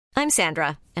I'm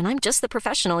Sandra, and I'm just the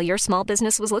professional your small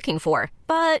business was looking for.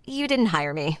 But you didn't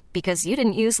hire me because you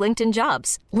didn't use LinkedIn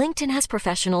Jobs. LinkedIn has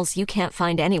professionals you can't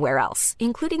find anywhere else,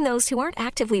 including those who aren't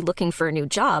actively looking for a new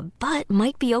job, but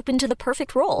might be open to the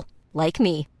perfect role, like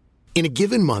me. In a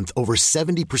given month, over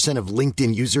 70% of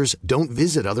LinkedIn users don't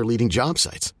visit other leading job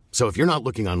sites. So if you're not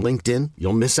looking on LinkedIn,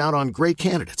 you'll miss out on great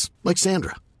candidates like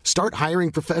Sandra. Start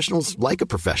hiring professionals like a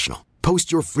professional.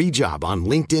 Post your free job on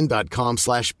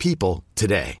linkedin.com/people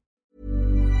today.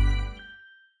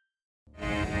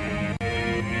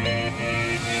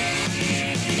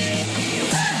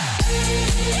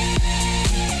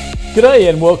 G'day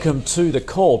and welcome to The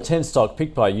Call, 10 stock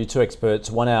picked by you two experts,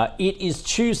 1 hour. It is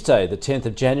Tuesday, the 10th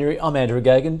of January. I'm Andrew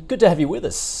Gagan. Good to have you with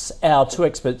us. Our two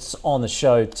experts on the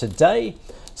show today,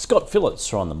 Scott Phillips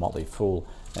from The Motley Fool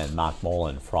and Mark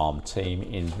Morland from Team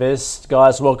Invest.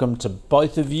 Guys, welcome to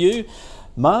both of you.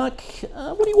 Mark,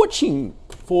 what are you watching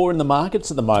for in the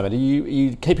markets at the moment? Are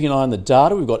you keeping an eye on the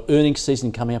data? We've got earnings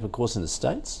season coming up, of course, in the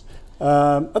States.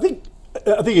 I think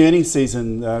earnings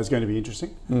season is going to be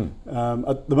interesting.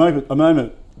 At the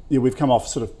moment, we've come off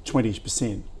sort of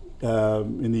 20%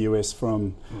 in the US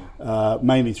from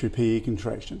mainly through PE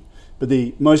contraction. But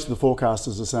most of the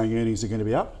forecasters are saying earnings are going to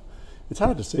be up. It's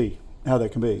hard to see how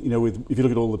that can be. You know, if you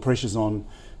look at all the pressures on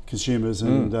consumers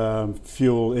and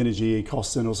fuel, energy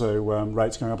costs, and also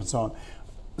rates going up and so on.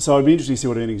 So I'd be interested to see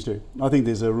what earnings do. I think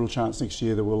there's a real chance next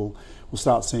year that we'll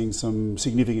start seeing some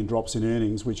significant drops in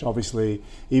earnings, which obviously,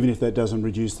 even if that doesn't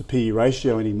reduce the PE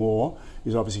ratio anymore,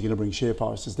 is obviously going to bring share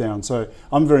prices down. So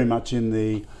I'm very much in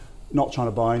the not trying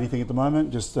to buy anything at the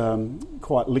moment, just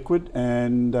quite liquid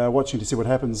and watching to see what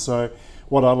happens. So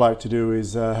what I'd like to do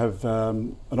is have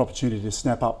an opportunity to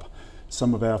snap up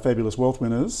some of our fabulous wealth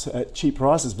winners at cheap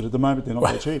prices, but at the moment they're not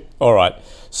that cheap. All right.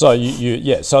 So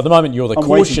so at the moment you're the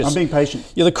cautious. I'm being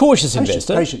patient. You're the cautious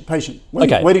investor. Patient.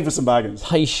 Waiting for some bargains.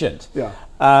 Patient. Yeah.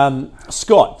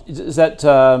 Scott, does that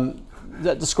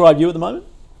describe you at the moment?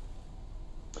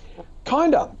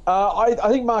 Kinda. I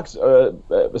think Mark's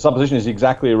supposition is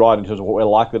exactly right in terms of what we're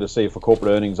likely to see for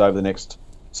corporate earnings over the next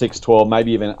 6, 12,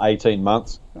 maybe even 18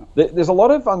 months. There's a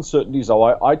lot of uncertainties, though.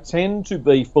 I tend to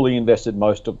be fully invested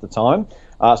most of the time.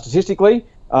 Statistically,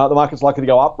 the market's likely to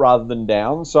go up rather than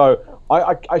down. So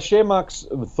I share Mark's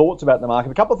thoughts about the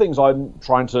market. A couple of things I'm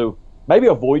trying to maybe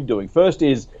avoid doing. First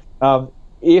is,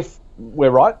 if we're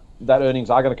right, that earnings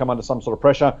are going to come under some sort of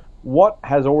pressure, what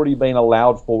has already been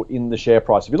allowed for in the share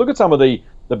price? If you look at some of the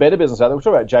better business out there, we've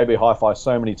talked about JB Hi-Fi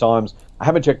so many times. I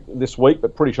haven't checked this week,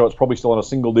 but pretty sure it's probably still on a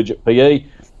single-digit PE.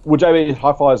 Would JB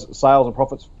Hi-Fi's sales and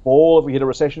profits fall if we hit a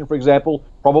recession, for example?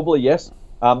 Probably, yes.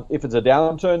 If it's a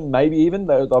downturn, maybe even.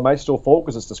 They may still fall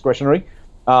because it's discretionary.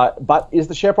 But is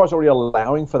the share price already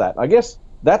allowing for that? I guess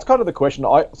that's kind of the question.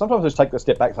 I sometimes just take the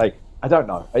step back and say, I don't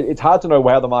know. It's hard to know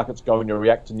how the market's going to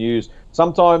react to news.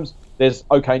 Sometimes there's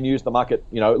okay news, the market,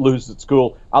 loses its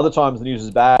cool. Other times the news is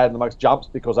bad and the market jumps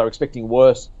because they're expecting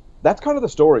worse. That's kind of the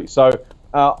story. So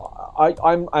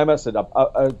I'm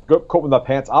a caught with my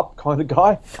pants up kind of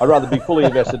guy. I'd rather be fully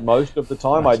invested most of the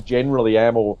time. I generally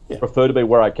am, or prefer to be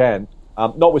where I can.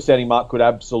 Notwithstanding, Mark could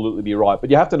absolutely be right.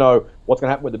 But you have to know what's going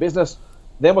to happen with the business,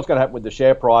 then what's going to happen with the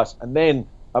share price, and then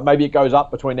maybe it goes up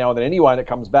between now and then anyway, and it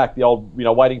comes back. The old,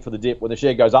 waiting for the dip. When the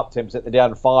share goes up 10%, they're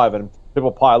down 5%, and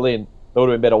people pile in. There would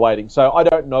have been better waiting. So I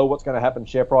don't know what's going to happen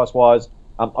share price-wise.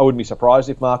 I wouldn't be surprised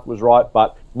if Mark was right,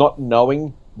 but not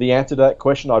knowing the answer to that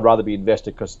question, I'd rather be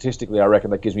invested because statistically I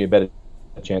reckon that gives me a better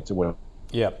chance of winning.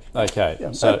 Yeah, okay.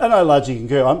 Yeah. So, and I largely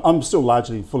concur. I'm still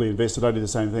largely fully invested. I do the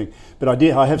same thing. But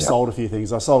I have sold a few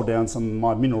things. I sold down some of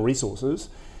my mineral resources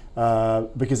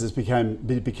because it's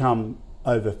become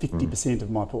over 50%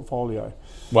 of my portfolio.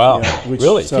 Wow,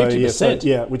 really? So,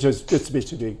 50%? Which is just a bit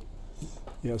too big.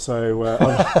 Yeah, so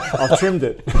I've trimmed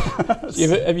it.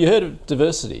 Have you heard of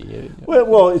Diversity?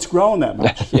 Well, it's grown that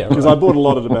much because I bought a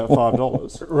lot at about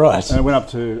 $5, right? And it went up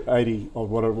to 80 or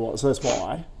whatever it was. So that's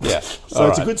why. Yeah. So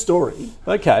it's a good story.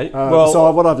 Okay.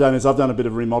 So what I've done is I've done a bit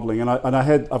of remodeling, and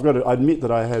I've got to admit that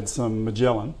I had some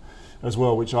Magellan as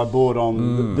well, which I bought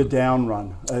on the down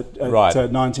run at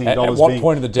 $19. At what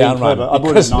point of the down run? I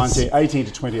bought it at 18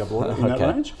 to 20. I bought it in that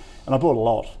range. And I bought a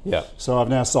lot. Yeah. So I've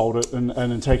now sold it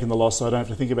and taken the loss, so I don't have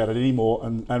to think about it anymore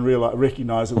and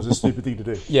recognise it was a stupid thing to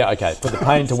do. Yeah, okay. Put the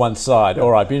pain to one side. All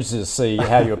right, be interested to see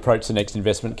how you approach the next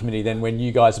investment committee then when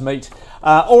you guys meet.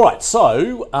 All right,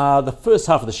 so the first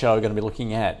half of the show we're going to be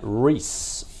looking at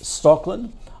Reece,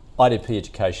 Stockland, IDP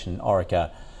Education,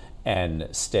 Orica and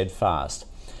Steadfast.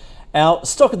 Our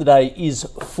stock of the day is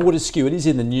Fortescue. It is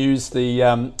in the news.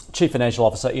 The Chief Financial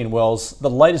Officer, Ian Wells, the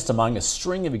latest among a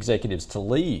string of executives to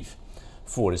leave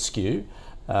Fortescue.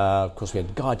 Of course, we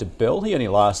had Guy Debelle. He only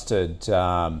lasted 3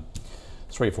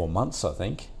 or 4 months, I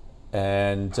think.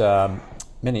 And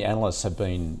many analysts have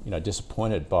been,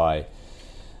 disappointed by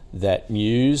that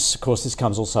news. Of course, this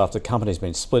comes also after the company's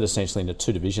been split essentially into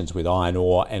two divisions with iron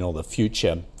ore and all the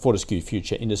Fortescue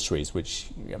Future Industries, which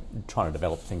trying to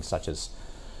develop things such as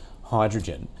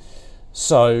hydrogen.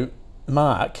 So,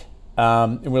 Mark,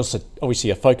 and we also obviously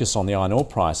a focus on the iron ore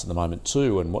price at the moment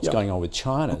too, and what's going on with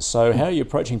China. So, how are you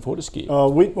approaching Fortescue?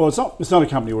 Well, it's not a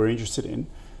company we're interested in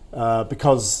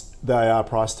because they are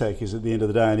price takers at the end of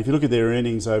the day. And if you look at their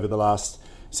earnings over the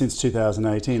since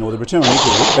 2018, or the return on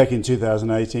equity back in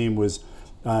 2018 was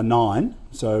 9.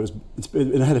 So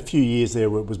it had a few years there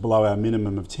where it was below our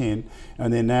minimum of 10,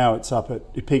 and then now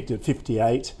it peaked at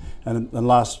 58, and the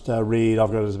last read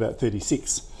I've got is about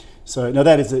 36. So now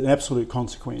that is an absolute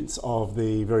consequence of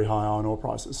the very high iron ore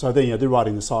prices. So they're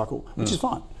riding the cycle, which is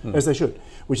fine, as they should,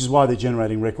 which is why they're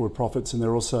generating record profits, and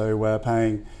they're also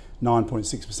paying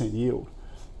 9.6% yield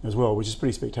as well, which is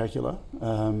pretty spectacular.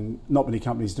 Not many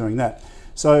companies doing that.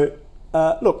 So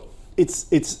look, it's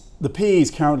the PE is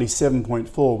currently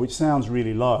 7.4, which sounds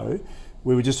really low.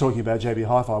 We were just talking about JB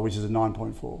Hi-Fi, which is a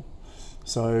 9.4.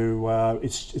 So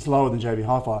it's lower than JB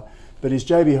Hi-Fi. But is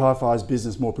JB Hi-Fi's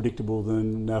business more predictable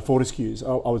than Fortescue's?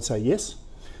 I would say yes.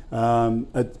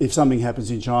 If something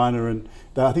happens in China, and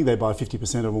I think they buy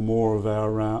 50% or more of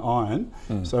our iron,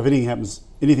 so if anything happens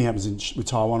with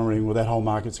Taiwan or anything, well, that whole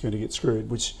market's going to get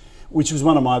screwed, which was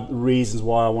one of my reasons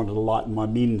why I wanted to lighten my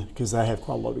min, because they have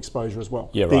quite a lot of exposure as well,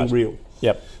 being real.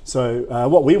 Yep. So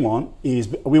what we want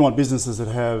businesses that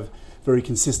have very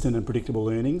consistent and predictable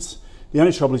earnings. The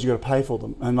only trouble is you've got to pay for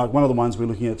them. And like one of the ones we're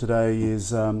looking at today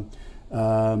is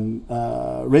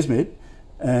ResMed,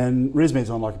 and ResMed's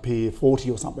on like a PE of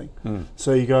 40 or something.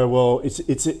 So you go, well, its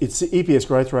EPS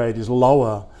growth rate is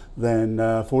lower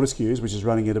than Fortescue's, which is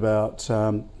running at about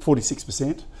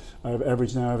 46%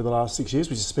 average now over the last 6 years,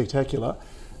 which is spectacular.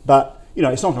 But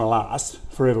it's not going to last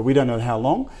forever. We don't know how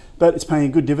long, but it's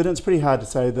paying good dividends. Pretty hard to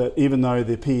say that even though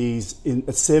the PE's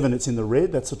at 7, it's in the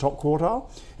red. That's the top quartile,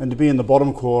 and to be in the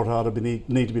bottom quartile, to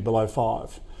need to be below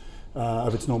 5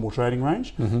 of its normal trading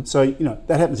range. So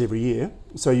that happens every year.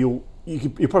 So you're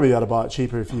probably able to buy it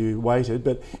cheaper if you waited,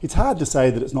 but it's hard to say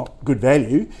that it's not good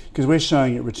value, because we're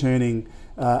showing it returning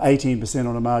 18%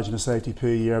 on a margin of safety per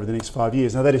year over the next 5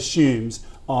 years. Now that assumes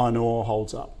iron ore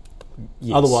holds up.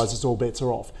 Yes. Otherwise, it's all bets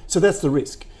are off. So that's the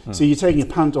risk. So you're taking a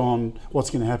punt on what's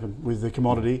going to happen with the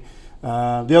commodity. The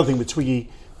other thing with Twiggy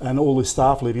and all his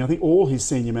staff leaving, I think all his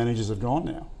senior managers have gone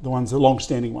now. The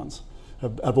long-standing ones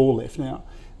have all left now.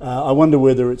 I wonder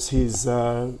whether it's his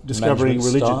discovering management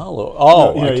religion. Style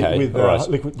or, okay. With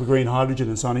liquid green hydrogen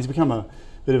and so on. He's become a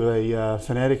bit of a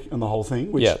fanatic on the whole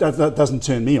thing, which that doesn't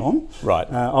turn me on. Right.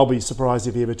 I'll be surprised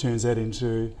if he ever turns that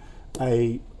into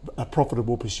a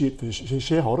profitable pursuit for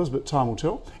shareholders, but time will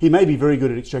tell. He may be very good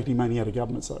at extracting money out of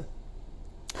governments, though.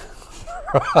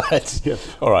 Right. Yeah.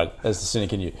 All right. That's the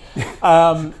cynic in you.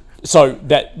 So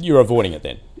that you're avoiding it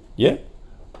then? Yeah.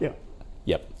 Yeah.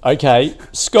 Yep. Okay,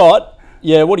 Scott.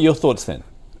 Yeah. What are your thoughts then?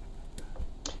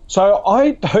 So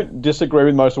I don't disagree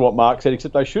with most of what Mark said,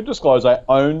 except I should disclose I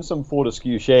own some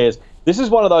Fortescue shares. This is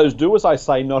one of those do as I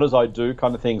say, not as I do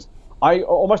kind of things.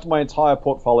 Almost my entire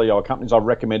portfolio of companies I've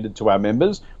recommended to our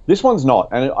members. This one's not,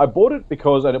 and I bought it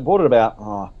because I bought it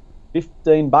about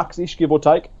 $15-ish, give or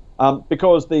take,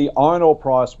 because the iron ore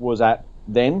price was at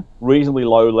then reasonably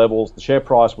low levels. The share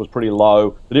price was pretty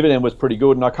low. The dividend was pretty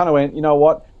good, and I kind of went, you know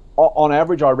what? On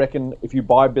average, I reckon if you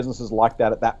buy businesses like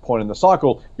that at that point in the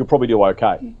cycle, you'll probably do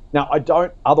okay. Now, I've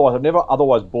never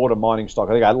otherwise bought a mining stock.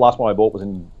 I think the last one I bought was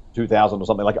in 2000 or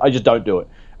something. Like, I just don't do it.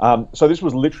 So this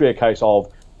was literally a case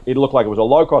of, it looked like it was a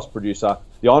low-cost producer.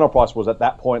 The iron ore price was at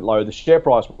that point low. The share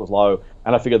price was low,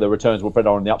 and I figured the returns were better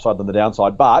on the upside than the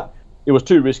downside. But it was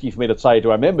too risky for me to say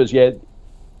to our members,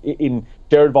 in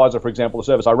Share Advisor, for example, the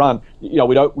service I run,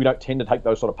 we don't tend to take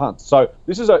those sort of punts. So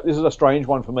this is a strange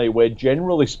one for me, where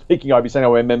generally speaking, I'd be saying to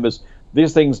our members,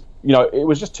 these things, it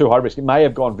was just too high risk. It may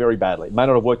have gone very badly. It may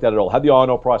not have worked out at all. Had the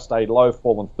iron ore price stayed low,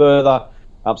 fallen further,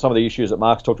 some of the issues that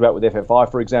Mark's talked about with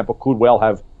FFI, for example, could well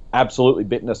have absolutely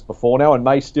bitten us before now, and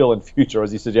may still in future,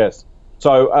 as he suggests.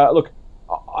 So look,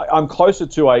 I'm closer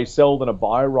to a sell than a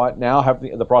buy right now.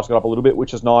 The price got up a little bit,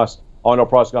 which is nice. Iron ore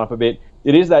price gone up a bit.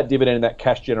 It is that dividend and that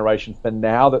cash generation for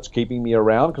now that's keeping me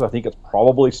around, because I think it's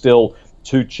probably still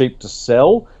too cheap to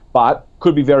sell, but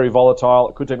could be very volatile.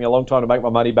 It could take me a long time to make my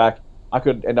money back. I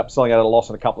could end up selling out at a loss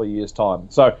in a couple of years' time.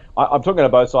 So I'm talking out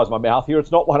of both sides of my mouth here.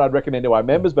 It's not one I'd recommend to our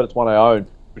members, but it's one I own.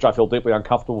 which I feel deeply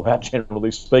uncomfortable about,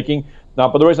 generally speaking.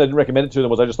 But the reason I didn't recommend it to them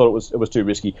was I just thought it was too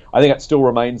risky. I think it still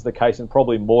remains the case, and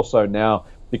probably more so now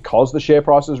because the share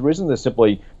price has risen. There's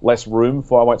simply less room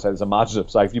for, I won't say there's a margin of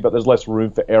safety, but there's less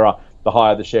room for error the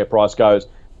higher the share price goes.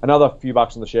 Another few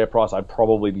bucks on the share price, I'd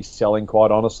probably be selling,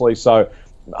 quite honestly. So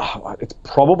it's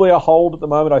probably a hold at the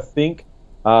moment, I think.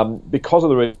 Because of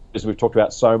the reasons we've talked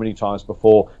about so many times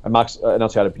before, and Mark's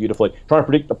enunciated beautifully. Trying to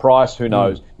predict the price, who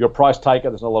knows? You're a price taker,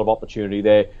 there's not a lot of opportunity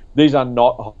there. These are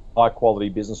not high-quality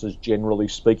businesses, generally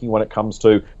speaking, when it comes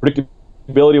to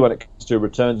predictability, when it comes to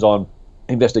returns on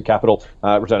invested capital,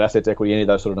 return assets, equity, any of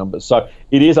those sort of numbers. So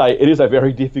it is a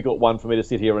very difficult one for me to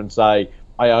sit here and say,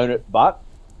 I own it, but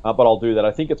I'll do that.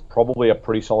 I think it's probably a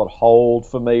pretty solid hold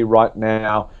for me right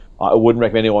now. I wouldn't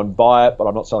recommend anyone buy it, but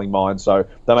I'm not selling mine, so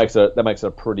that makes it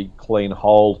a pretty clean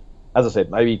hold. As I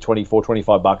said, maybe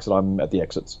 $24-25 and I'm at the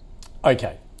exits.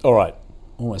 Okay, all right.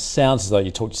 Almost sounds as though you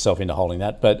talked yourself into holding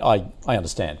that, but I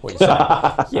understand what you're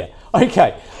saying. Yeah.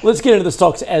 Okay, let's get into the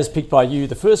stocks as picked by you.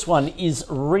 The first one is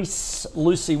Reece.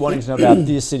 Lucy wanting to know about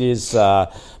this. It is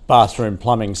bathroom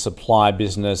plumbing supply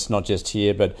business, not just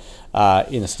here, but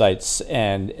in the States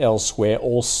and elsewhere.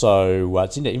 Also,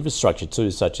 it's into infrastructure too,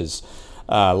 such as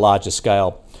larger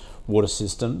scale water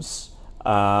systems.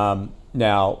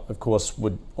 Now, of course,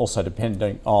 would also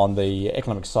depend on the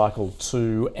economic cycle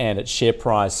too, and its share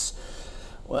price.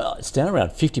 Well, it's down around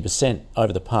 50%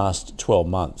 over the past 12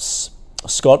 months.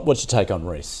 Scott, what's your take on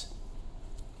Reece?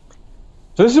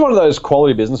 So this is one of those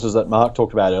quality businesses that Mark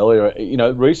talked about earlier. You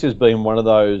know, Reece has been one of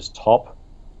those top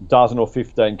dozen or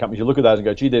 15 companies. You look at those and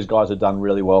go, gee, these guys have done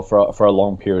really well for a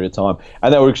long period of time.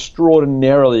 And they were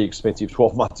extraordinarily expensive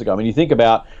 12 months ago. I mean, you think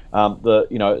about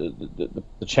the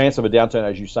chance of a downturn,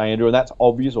 as you say, Andrew, and that's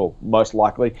obvious or most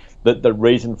likely the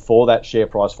reason for that share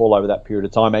price fall over that period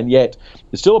of time. And yet,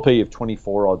 there's still a PE of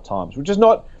 24 odd times, which is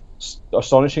not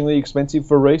astonishingly expensive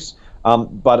for Reece,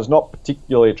 but it's not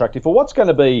particularly attractive for what's going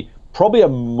to be probably a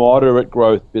moderate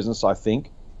growth business, I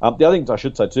think. The other things I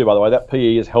should say too, by the way, that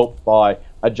PE is helped by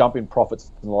a jump in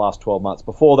profits in the last 12 months.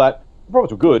 Before that, the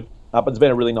profits were good, but there's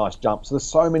been a really nice jump. So there's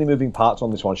so many moving parts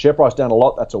on this one. Share price down a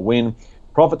lot, that's a win.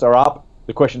 Profits are up.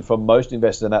 The question for most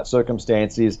investors in that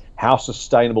circumstance is how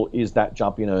sustainable is that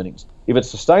jump in earnings? If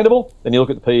it's sustainable, then you look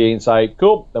at the PE and say,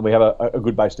 cool, then we have a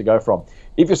good base to go from.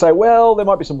 If you say, well, there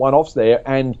might be some one-offs there,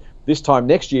 and this time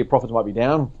next year profits might be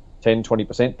down 10,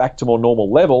 20%, back to more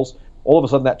normal levels, all of a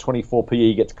sudden that 24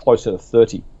 PE gets closer to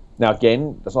 30. Now,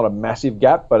 again, that's not a massive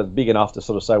gap, but it's big enough to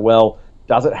sort of say, well,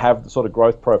 does it have the sort of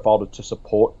growth profile to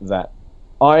support that?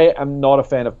 I am not a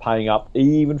fan of paying up,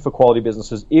 even for quality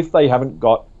businesses, if they haven't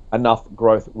got enough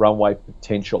growth runway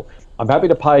potential. I'm happy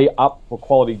to pay up for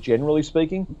quality, generally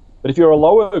speaking, but if you're a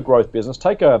lower growth business,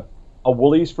 take a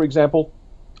Woolies, for example,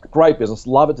 great business,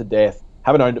 love it to death,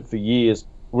 haven't owned it for years,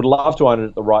 would love to own it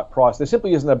at the right price. There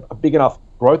simply isn't a big enough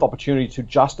growth opportunity to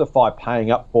justify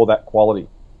paying up for that quality.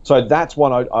 So that's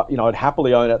one I'd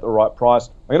happily own at the right price.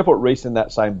 I'm going to put Reece in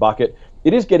that same bucket.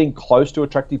 It is getting close to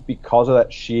attractive because of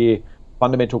that sheer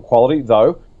fundamental quality,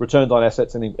 though returns on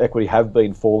assets and equity have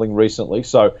been falling recently.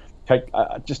 So take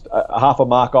just a half a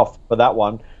mark off for that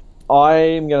one.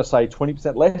 I'm going to say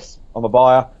 20% less. I'm a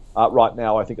buyer. Right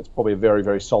now, I think it's probably a very,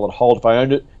 very solid hold. If I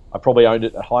owned it, I probably owned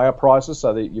it at higher prices,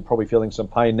 so that you're probably feeling some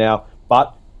pain now.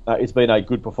 But it's been a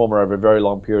good performer over a very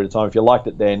long period of time. If you liked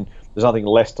it then, there's nothing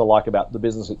less to like about the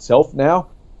business itself now.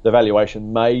 The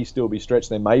valuation may still be stretched.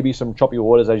 There may be some choppy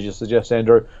waters, as you suggest,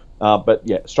 Andrew. But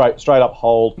yeah, straight up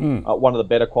hold. One of the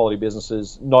better quality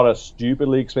businesses. Not a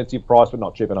stupidly expensive price, but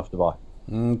not cheap enough to buy.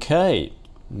 Okay.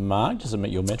 Mark, does it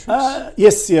meet your metrics?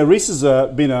 Yes, yeah. Reece has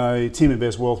been a Team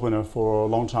Invest Wealth winner for a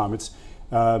long time. It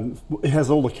has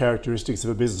all the characteristics of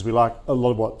a business. We like a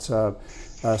lot of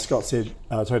what Scott said.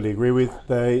 I totally agree with.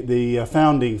 The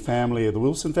founding family of the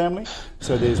Wilson family.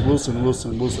 So there's Wilson,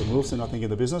 I think, in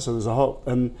the business. So there's a whole,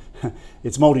 and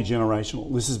it's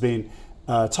multi-generational. This has been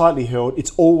tightly held.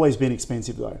 It's always been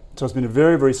expensive though. So it's been a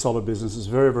very, very solid business. It's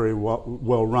very, very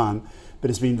well run. But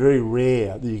it's been very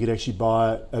rare that you could actually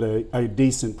buy it at a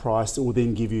decent price that will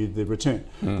then give you the return.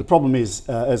 The problem is,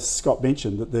 as Scott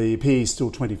mentioned, that the PE is still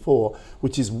 24,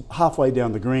 which is halfway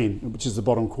down the green, which is the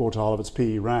bottom quartile of its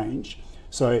PE range.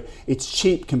 So it's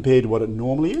cheap compared to what it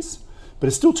normally is, but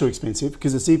it's still too expensive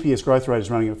because its EPS growth rate is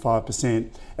running at 5%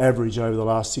 average over the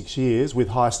last 6 years with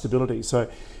high stability. So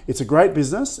it's a great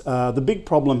business. The big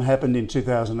problem happened in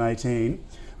 2018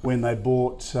 when they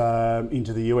bought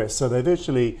into the US. So they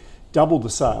virtually doubled the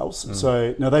sales.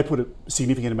 So now they put a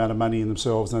significant amount of money in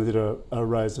themselves, and they did a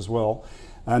raise as well,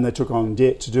 and they took on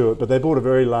debt to do it. But they bought a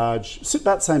very large,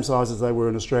 about the same size as they were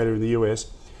in Australia and the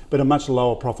US, but a much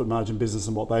lower profit margin business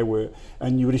than what they were.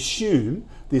 And you would assume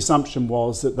the assumption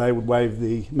was that they would wave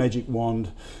the magic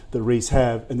wand that Reece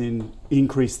have and then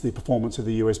increase the performance of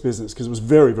the US business, because it was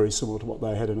very, very similar to what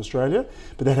they had in Australia,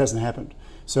 but that hasn't happened.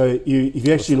 So if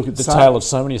you actually look at the tale of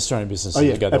so many Australian businesses,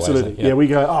 to go the absolutely. Way, yeah, we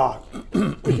go,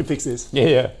 we can fix this.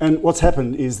 Yeah. And what's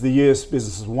happened is the US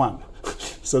business has won.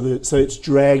 So it's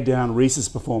dragged down Reece's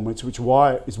performance, which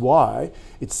is why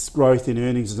its growth in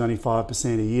earnings is only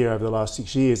 5% a year over the last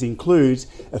 6 years, includes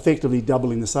effectively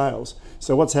doubling the sales.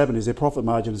 So what's happened is their profit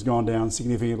margin has gone down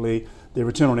significantly, their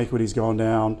return on equity has gone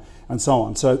down, and so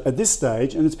on. So at this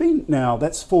stage, and it's been now,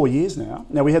 that's 4 years now.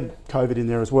 Now we had COVID in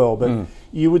there as well, but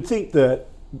you would think that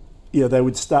they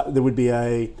would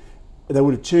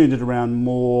have turned it around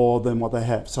more than what they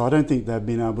have. So I don't think they've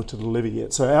been able to deliver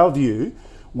yet. So our view,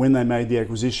 when they made the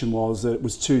acquisition, was that it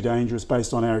was too dangerous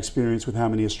based on our experience with how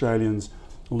many Australians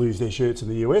lose their shirts in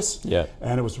the US. Yeah.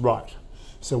 And it was right.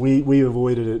 So we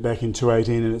avoided it back in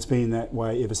 2018, and it's been that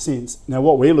way ever since. Now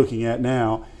what we're looking at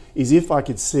now is if I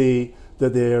could see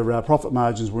that their profit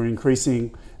margins were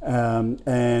increasing,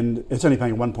 and it's only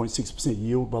paying 1.6%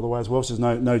 yield, by the way, as well, so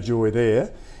there's no joy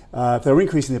there. If they were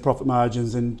increasing their profit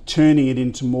margins and turning it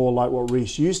into more like what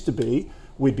Reece used to be,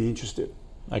 we'd be interested.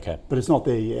 Okay. But it's not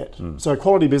there yet. So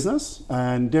quality business,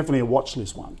 and definitely a watch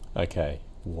list one. Okay,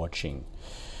 watching.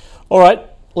 All right,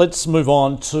 let's move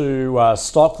on to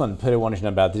Stockland. Peter wanted to know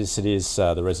about this. It is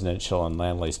the residential and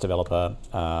land lease developer,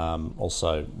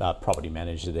 also property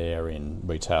manager there in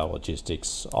retail,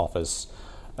 logistics, office.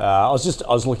 I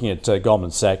was looking at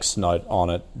Goldman Sachs' note on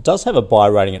it. It does have a buy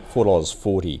rating at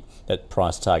 $4.40, that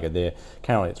price target there,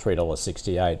 currently at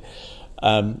 $3.68.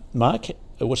 Mark,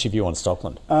 what's your view on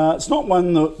Stockland? It's not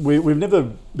one that we've never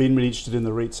been really interested in,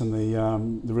 the REITs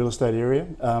and the real estate area.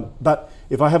 But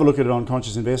if I have a look at it on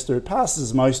Conscious Investor, it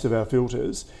passes most of our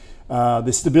filters.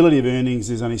 The stability of earnings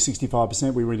is only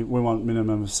 65%. We want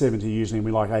minimum of 70 usually, and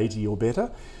we like 80 or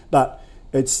better. But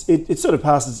it sort of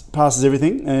passes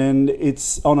everything, and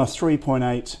it's on a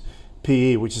 3.8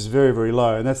 PE, which is very, very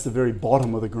low, and that's the very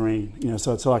bottom of the green.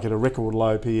 So it's like at a record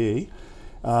low PE.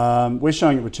 We're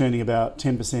showing it returning about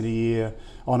 10% a year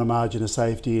on a margin of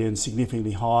safety, and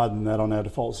significantly higher than that on our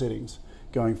default settings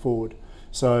going forward.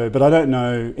 So, but I don't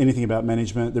know anything about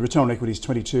management. The return on equity is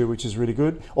 22, which is really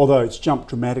good, although it's jumped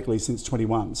dramatically since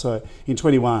 21. So in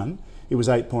 21, it was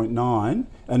 8.9,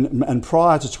 and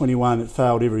prior to 21, it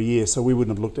failed every year, so we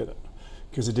wouldn't have looked at it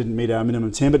because it didn't meet our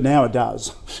minimum 10, but now it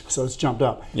does, so it's jumped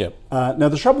up. Yep. Now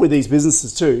the trouble with these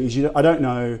businesses too is I don't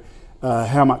know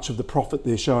how much of the profit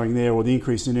they're showing there or the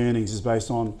increase in earnings is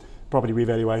based on property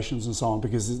revaluations and so on,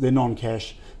 because they're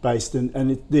non-cash based,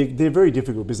 and they're very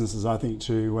difficult businesses, I think,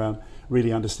 to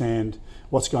really understand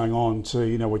what's going on, so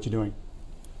you know what you're doing.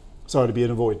 So it'd be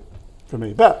an avoid for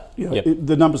me, but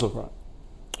the numbers look right.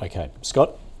 Okay,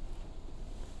 Scott?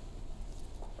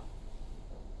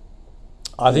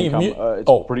 I think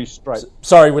it's pretty straight.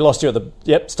 Sorry, we lost you at the...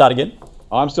 Yep, start again.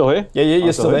 I'm still here. Yeah,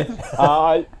 you're still there.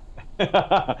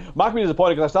 Mark me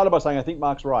disappointed because I started by saying I think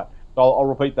Mark's right. So I'll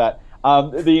repeat that.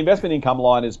 The investment income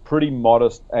line is pretty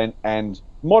modest and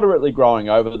moderately growing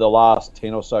over the last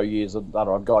 10 or so years that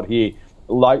I've got here.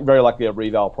 Very likely a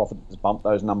reval profit has bumped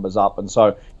those numbers up. And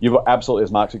so you've absolutely,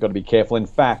 as Mark said, got to be careful. In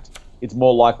fact, it's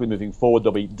more likely moving forward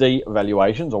there'll be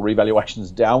devaluations or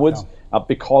revaluations downwards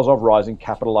because of rising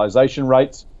capitalisation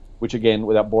rates, which again,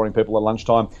 without boring people at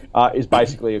lunchtime, is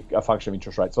basically a function of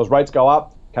interest rates. So as rates go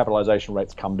up, capitalisation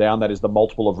rates come down. That is the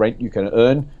multiple of rent you can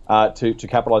earn to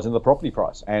capitalise into the property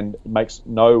price, and it makes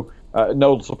no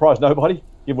surprise nobody,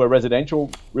 given where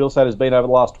residential real estate has been over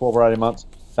the last 12 or 18 months.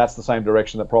 That's the same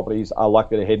direction that properties are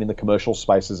likely to head in the commercial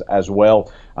spaces as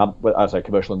well. I say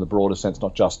commercial in the broader sense,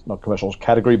 not commercial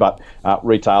category, but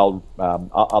retail,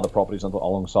 other properties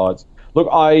alongside. Look,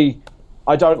 I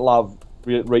don't love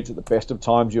REITs at the best of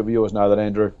times. Your viewers know that,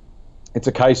 Andrew. It's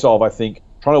a case of, I think,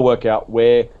 trying to work out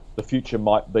where the future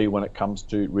might be when it comes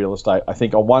to real estate. I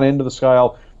think on one end of the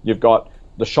scale, you've got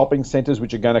the shopping centres,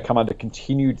 which are going to come under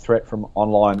continued threat from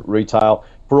online retail.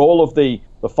 For all of the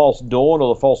false dawn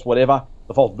or the false whatever,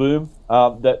 the false boom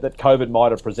that COVID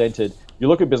might have presented, you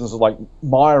look at businesses like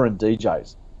Myer and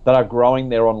DJs that are growing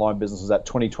their online businesses at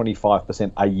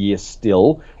 20-25% a year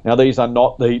still. Now these are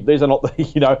not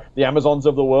the Amazons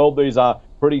of the world. These are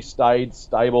pretty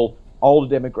stable,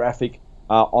 older demographic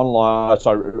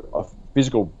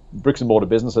physical bricks and mortar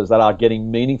businesses that are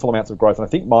getting meaningful amounts of growth. And I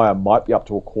think Myer might be up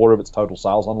to a quarter of its total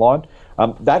sales online.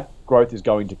 That growth is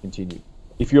going to continue.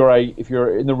 If you're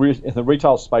in the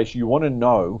retail space, you want to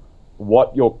know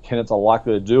what your tenants are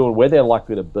likely to do and where they're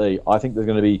likely to be. I think there's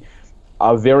going to be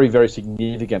a very, very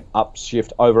significant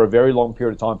upshift over a very long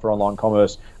period of time for online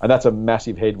commerce, and that's a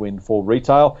massive headwind for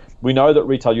retail. We know that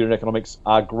retail unit economics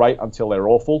are great until they're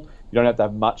awful. You don't have to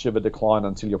have much of a decline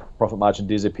until your profit margin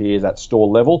disappears at store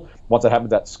level. Once it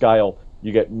happens at scale,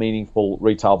 you get meaningful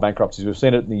retail bankruptcies. We've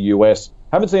seen it in the US.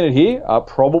 Haven't seen it here.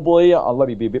 Probably, let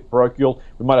me be a bit parochial,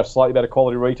 we might have slightly better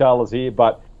quality retailers here,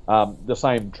 but the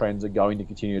same trends are going to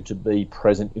continue to be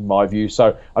present in my view.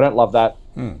 So I don't love that.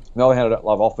 On the other hand, I don't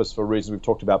love office for reasons we've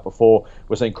talked about before.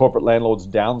 We're seeing corporate landlords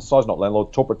downsize, not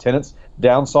landlords, corporate tenants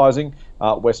downsizing.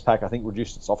 Westpac, I think,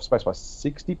 reduced its office space by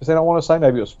 60%, I want to say.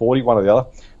 Maybe it was 40, one or the other.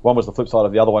 One was the flip side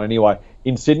of the other one anyway.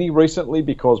 In Sydney recently,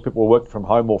 because people were working from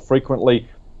home more frequently,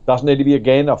 doesn't need to be,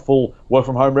 again, a full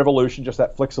work-from-home revolution, just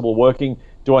that flexible working.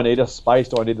 Do I need a space?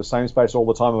 Do I need the same space all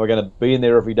the time? Am I going to be in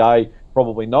there every day?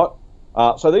 Probably not.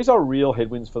 So these are real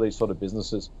headwinds for these sort of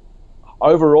businesses.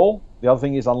 Overall, the other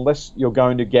thing is, unless you're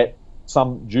going to get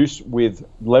some juice with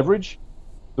leverage,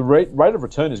 the rate of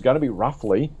return is going to be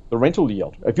roughly the rental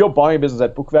yield. If you're buying a business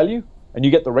at book value and you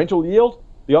get the rental yield,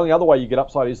 the only other way you get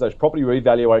upside is those property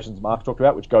revaluations Mark talked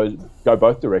about, which go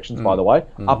both directions, by the way,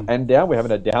 up and down. We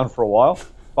haven't had down for a while.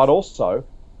 But also,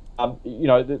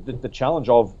 the challenge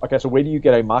of, okay, so where do you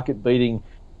get a market-beating,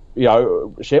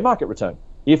 share market return?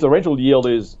 If the rental yield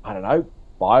is, 5,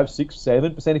 6,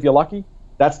 7% if you're lucky,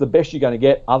 that's the best you're going to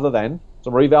get, other than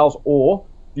some revals or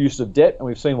use of debt. And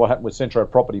we've seen what happened with Centro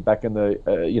Property back in the,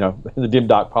 in the dim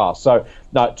dark past. So,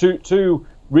 no, too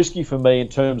risky for me in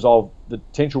terms of the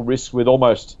potential risks with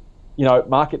almost,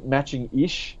 market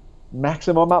matching-ish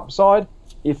maximum upside.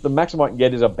 If the maximum I can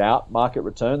get is about market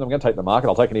returns, I'm going to take the market.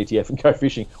 I'll take an ETF and go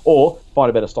fishing, or find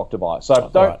a better stock to buy.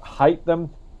 So don't hate them,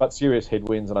 but serious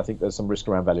headwinds, and I think there's some risk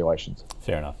around valuations.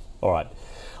 Fair enough. All right.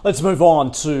 Let's move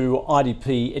on to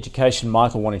IDP Education.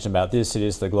 Michael wanting to know about this. It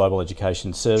is the global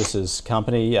education services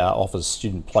company, offers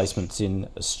student placements in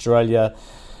Australia.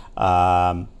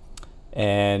 Of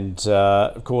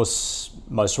course,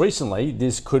 most recently,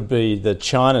 this could be the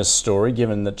China story,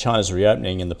 given that China's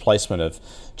reopening and the placement of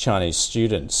Chinese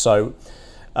students. So,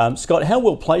 Scott, how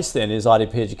well placed then is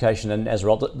IDP Education, and as a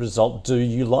result, do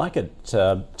you like it,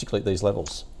 particularly at these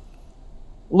levels?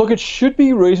 Look, it should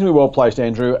be reasonably well placed,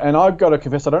 Andrew, and I've got to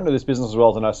confess, I don't know this business as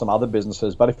well as I know some other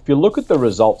businesses, but if you look at the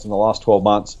results in the last 12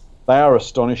 months, they are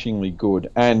astonishingly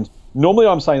good. And normally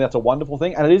I'm saying that's a wonderful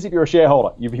thing, and it is if you're a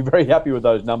shareholder. You'd be very happy with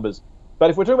those numbers. But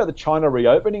if we're talking about the China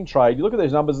reopening trade, you look at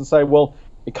those numbers and say, well,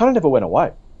 it kind of never went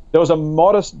away. There was a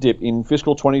modest dip in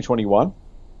fiscal 2021.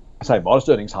 I say modest,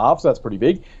 earnings halved, so that's pretty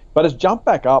big. But it's jumped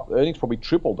back up. Earnings probably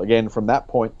tripled again from that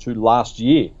point to last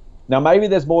year. Now, maybe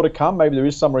there's more to come. Maybe there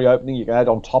is some reopening you can add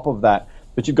on top of that.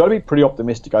 But you've got to be pretty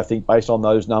optimistic, I think, based on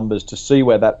those numbers to see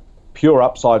where that pure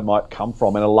upside might come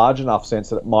from in a large enough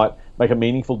sense that it might make a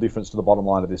meaningful difference to the bottom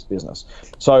line of this business.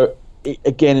 So,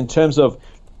 again, in terms of,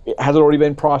 has it already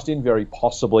been priced in? Very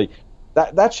possibly.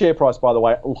 That share price, by the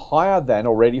way,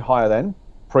 already higher than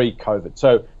pre-COVID.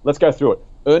 So let's go through it.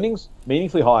 Earnings,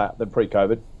 meaningfully higher than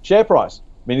pre-COVID. Share price,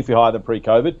 meaningfully higher than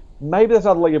pre-COVID. Maybe there's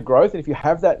another leg of growth. And if you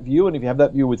have that view, and if you have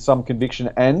that view with some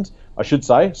conviction and, I should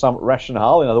say, some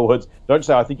rationale, in other words, don't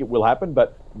say I think it will happen,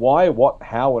 but why, what,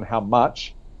 how, and how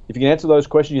much. If you can answer those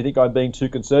questions, you think I'm being too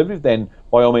conservative, then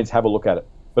by all means have a look at it.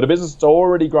 But a business that's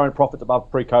already grown profits above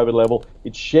pre-COVID level,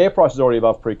 its share price is already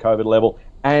above pre-COVID level,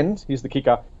 and here's the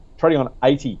kicker, trading on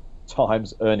 80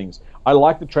 times earnings. I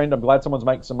like the trend. I'm glad someone's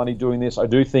making some money doing this. I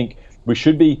do think we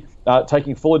should be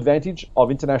taking full advantage of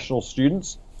international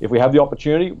students. If we have the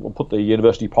opportunity, we'll put the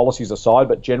university policies aside,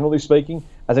 but generally speaking,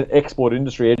 as an export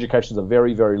industry, education is a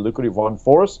very, very lucrative one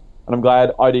for us. And I'm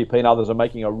glad IDP and others are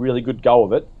making a really good go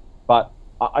of it. But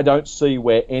I don't see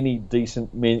where any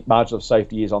decent margin of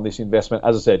safety is on this investment.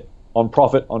 As I said, on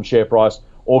profit, on share price,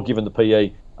 or given the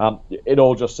PE, it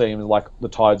all just seems like the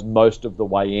tide's most of the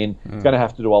way in. It's going to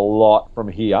have to do a lot from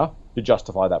here to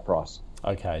justify that price.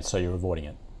 Okay, so you're avoiding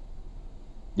it?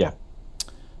 Yeah.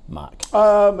 Mark?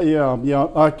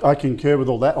 I concur with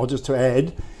all that. I'll just to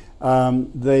add,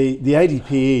 the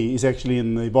ADPE is actually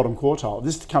in the bottom quartile.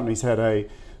 This company's had a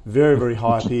very, very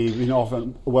high PE,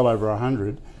 often well over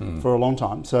 100 for a long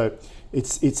time. So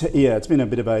it's been a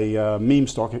bit of a meme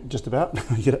stock, just about.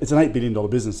 It's an $8 billion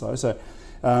business though. So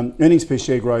earnings per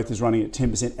share growth is running at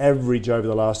 10% average over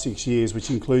the last 6 years, which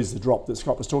includes the drop that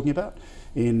Scott was talking about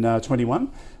in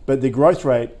 21. But the growth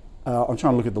rate, I'm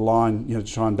trying to look at the line, to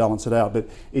try and balance it out, but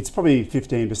it's probably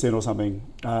 15% or something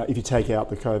if you take out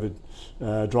the COVID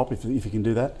drop, if you can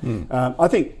do that. I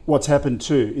think what's happened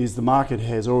too is the market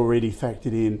has already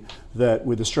factored in that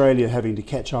with Australia having to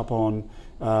catch up on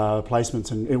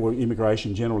placements and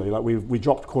immigration generally, like we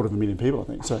dropped 250,000 people, I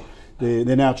think. So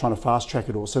They're now trying to fast track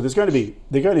it all. So they should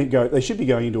be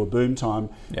going into a boom time,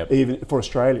 even for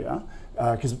Australia,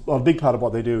 because a big part of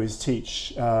what they do is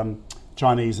teach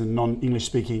Chinese and non-English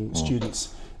speaking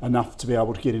students enough to be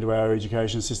able to get into our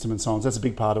education system and so on. So that's a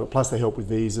big part of it. Plus they help with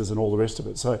visas and all the rest of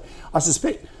it. So I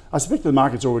suspect the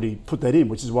market's already put that in,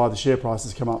 which is why the share price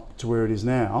has come up to where it is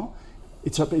now.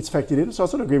 It's factored in. So I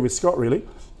sort of agree with Scott, really.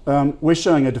 We're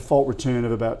showing a default return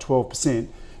of about 12%.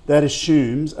 That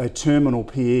assumes a terminal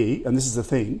PE, and this is the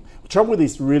thing. The trouble with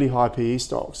these really high PE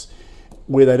stocks,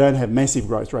 where they don't have massive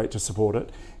growth rate to support it,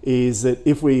 is that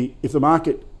if the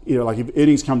market, like if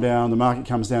earnings come down, the market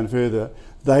comes down further,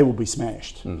 they will be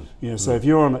smashed. So if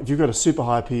you've got a super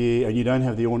high PE and you don't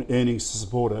have the earnings to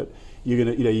support it,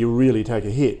 you really take a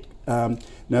hit. Now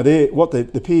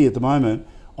the PE at the moment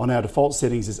on our default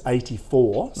settings is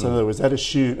 84. So in other words, that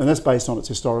assume, and that's based on its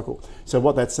historical. So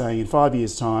what that's saying, in 5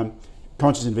 years' time,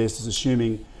 conscious investors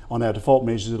assuming on our default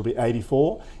measures it'll be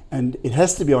 84, and it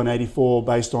has to be on 84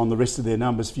 based on the rest of their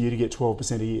numbers for you to get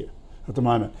 12% a year at the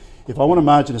moment. If I want a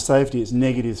margin of safety, it's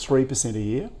negative 3% a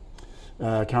year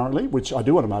currently, which I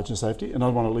do want a margin of safety, and I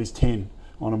want at least 10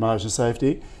 on a margin of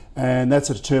safety, and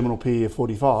that's at a terminal PE of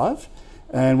 45,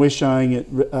 and we're showing it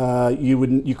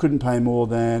you couldn't pay more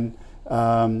than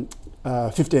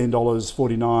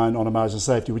 $15.49 on a margin of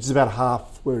safety, which is about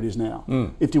half where it is now.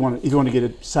 If you want to get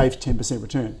a safe 10%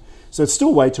 return, so it's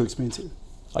still way too expensive.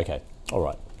 Okay, all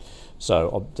right.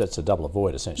 So that's a double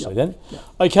avoid essentially then. Yep.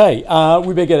 Okay,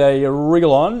 we better get a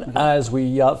wriggle on as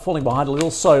we are falling behind a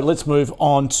little. So let's move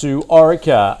on to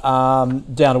Orica,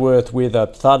 down to earth with a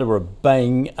thud or a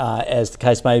bang, as the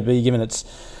case may be, given its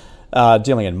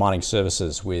dealing in mining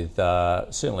services with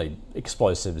certainly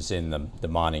explosives in the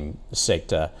mining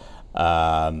sector.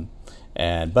 But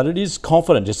it is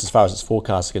confident, just as far as its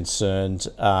forecasts are concerned,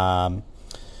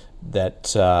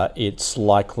 that it's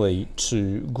likely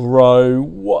to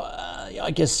grow. I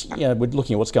guess we're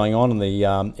looking at what's going on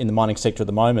in the mining sector at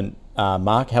the moment.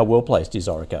 Mark, how well placed is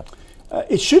Orica?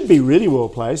 It should be really well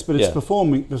placed, but its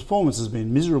performance has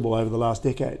been miserable over the last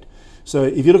decade. So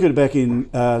if you look at it back in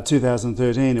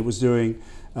 2013, it was doing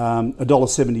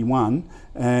 $1.71,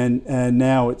 and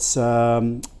now it's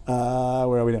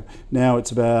where are we now? Now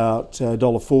it's about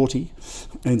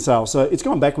 $1.40 in sales. So it's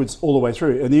gone backwards all the way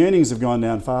through, and the earnings have gone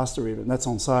down faster even. That's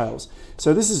on sales.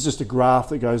 So this is just a graph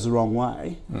that goes the wrong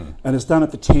way, and it's done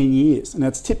it for 10 years, and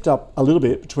it's tipped up a little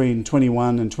bit between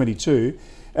 21 and 22.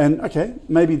 And okay,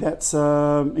 maybe that's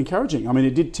encouraging. I mean,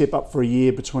 it did tip up for a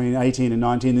year between 18 and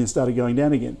 19, and then started going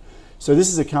down again. So this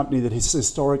is a company that has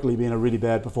historically been a really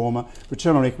bad performer.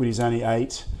 Return on equity is only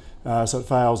 8, so it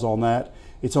fails on that.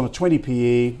 It's on a 20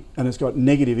 PE, and it's got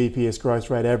negative EPS growth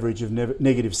rate average of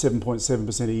negative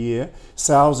 7.7% a year.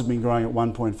 Sales have been growing at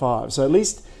 1.5. So at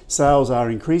least sales are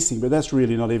increasing, but that's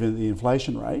really not even the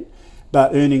inflation rate.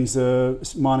 But earnings are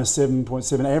minus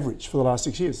 7.7 average for the last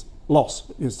 6 years.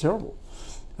 Loss is terrible.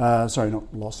 Sorry,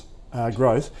 not loss,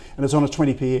 growth. And it's on a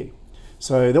 20 PE.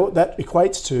 So that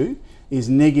equates to is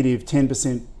negative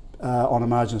 10% on a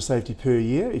margin of safety per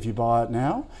year if you buy it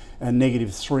now, and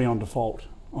negative 3 on default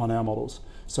on our models.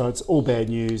 So it's all bad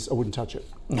news. I wouldn't touch it.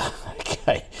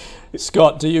 Okay.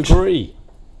 Scott, do you agree?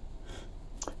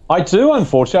 I do,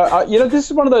 unfortunately. This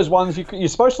is one of those ones you're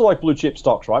supposed to like blue chip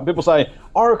stocks, right? People say,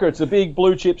 Orica, it's a big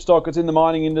blue chip stock. It's in the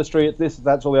mining industry. It's this,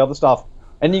 that's all the other stuff.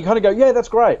 And you kind of go, yeah, that's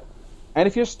great. And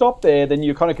if you stop there, then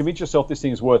you kind of convince yourself this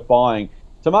thing is worth buying.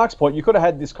 To Mark's point, you could have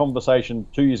had this conversation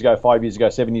 2 years ago, 5 years ago,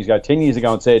 7 years ago, 10 years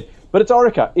ago and said, but it's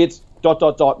Orica. It's ...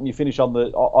 and you finish on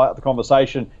the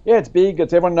conversation. Yeah, it's big.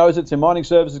 Everyone knows it's in mining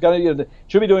services.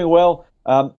 Should be doing well,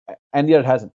 and yet it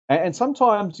hasn't. And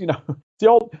sometimes, the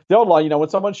old line. When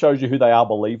someone shows you who they are,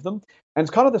 believe them. And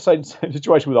it's kind of the same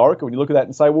situation with Orica. When you look at that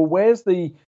and say, well, where's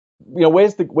the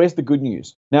good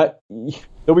news? Now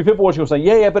there'll be people watching who saying,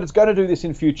 yeah, but it's going to do this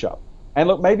in future. And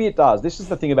look, maybe it does. This is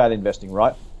the thing about investing,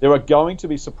 right? There are going to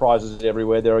be surprises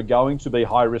everywhere. There are going to be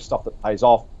high risk stuff that pays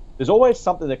off. There's always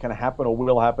something that can happen or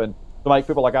will happen to make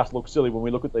people like us look silly when we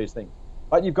look at these things.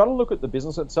 But you've got to look at the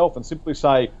business itself and simply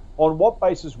say, on what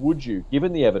basis would you,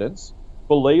 given the evidence,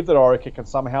 believe that Orica can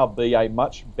somehow be a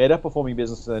much better performing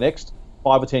business in the next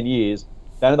 5 or 10 years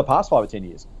than in the past 5 or 10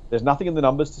 years? There's nothing in the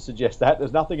numbers to suggest that.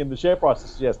 There's nothing in the share price to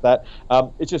suggest that.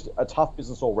 It's just a tough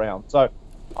business all round. So,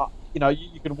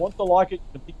 you can want to like it,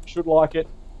 you can think you should like it.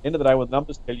 At the end of the day, when the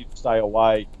numbers tell you to stay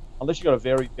away, unless you've got a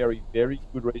very, very, very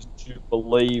good reason to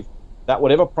believe that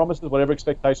whatever promises, whatever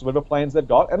expectations, whatever plans they've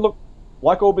got, and look,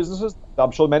 like all businesses,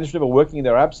 I'm sure the management are working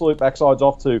their absolute backsides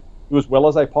off to do as well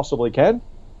as they possibly can.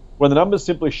 When the numbers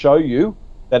simply show you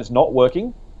that it's not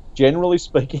working, generally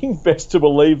speaking, best to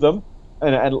believe them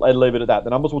and leave it at that. The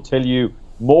numbers will tell you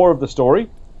more of the story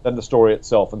than the story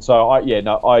itself. And so as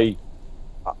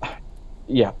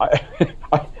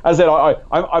I said,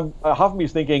 I'm half of me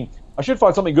is thinking I should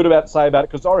find something good to say about it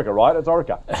because it's Orica, right? It's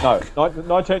Orica. No,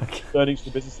 19 earnings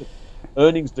for business,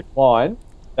 earnings decline.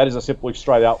 That is a simply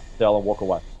straight out sell and walk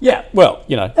away. Yeah, well,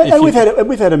 and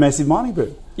we've had a massive mining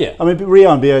boom. Yeah, I mean,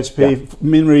 Rio and BHP,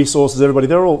 Min Resources, everybody,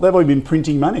 they've all been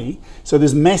printing money. So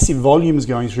there's massive volumes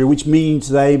going through, which means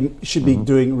they should be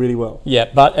doing really well. Yeah,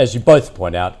 but as you both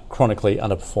point out, chronically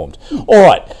underperformed. All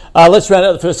right, let's round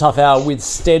out the first half hour with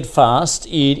Steadfast.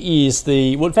 It is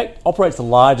in fact, operates the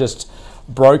largest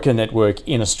broker network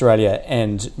in Australia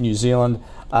and New Zealand.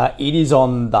 It is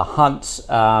on the hunt,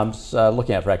 so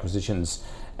looking out for acquisitions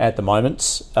at the moment.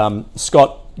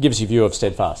 Scott, give us your view of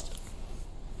Steadfast.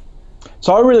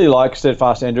 So I really like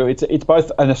Steadfast, Andrew. It's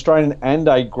both an Australian and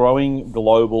a growing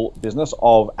global business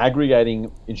of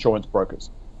aggregating insurance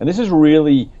brokers. And this is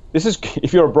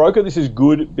if you're a broker, this is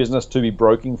good business to be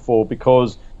broking for,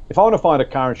 because if I want to find a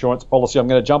car insurance policy, I'm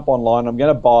going to jump online, I'm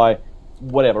going to buy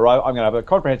whatever, right? I'm going to have a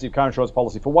comprehensive car insurance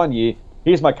policy for 1 year.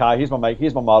 Here's my car, here's my make,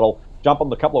 here's my model. Jump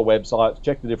on a couple of websites,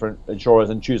 check the different insurers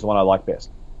and choose the one I like best.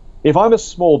 If I'm a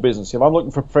small business, if I'm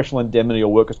looking for professional indemnity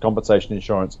or workers' compensation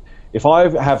insurance, if I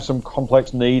have some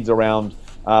complex needs around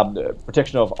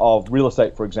protection of real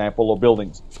estate, for example, or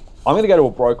buildings, I'm going to go to a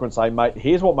broker and say, mate,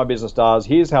 here's what my business does,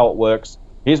 here's how it works,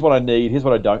 here's what I need, here's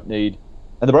what I don't need,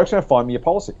 and the broker's going to find me a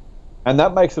policy. And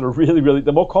that makes it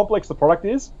the more complex the product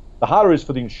is, the harder it is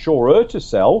for the insurer to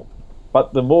sell,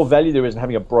 but the more value there is in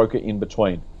having a broker in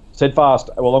between.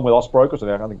 Steadfast, along with Austbrokers,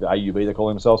 I think the AUB they're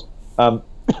calling themselves,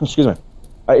 excuse me,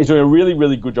 is doing a really,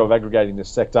 really good job of aggregating this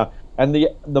sector. And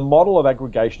the model of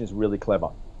aggregation is really clever.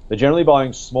 They're generally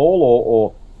buying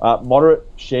small or moderate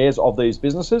shares of these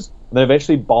businesses, and they're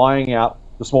eventually buying out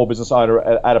the small business owner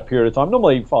at a period of time,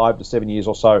 normally 5 to 7 years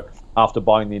or so after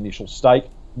buying the initial stake,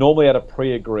 normally at a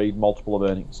pre-agreed multiple of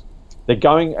earnings. They're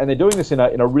doing this in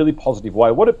a really positive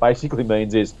way. What it basically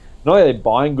means is not only are they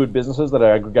buying good businesses that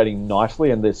are aggregating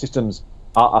nicely and their systems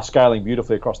are scaling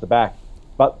beautifully across the back,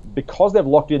 but because they've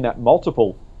locked in that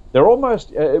multiple, they're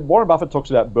almost, Warren Buffett talks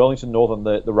about Burlington Northern,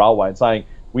 the railway, and saying,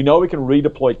 we know we can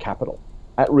redeploy capital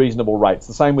at reasonable rates.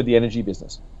 The same with the energy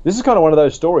business. This is kind of one of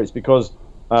those stories because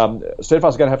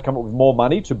Steadfast is going to have to come up with more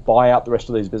money to buy out the rest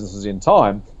of these businesses in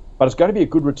time, but it's going to be a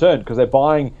good return because they're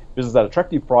buying businesses at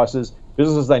attractive prices,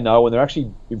 businesses they know, and they're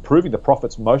actually improving the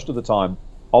profits most of the time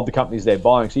of the companies they're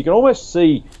buying. So you can almost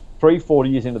see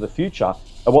 3-4 years into the future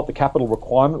of what the capital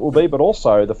requirement will be, but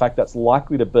also the fact that's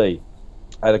likely to be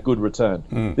at a good return.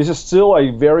 This is still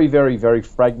a very, very, very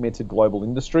fragmented global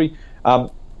industry.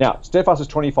 Now, Steadfast is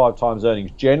 25 times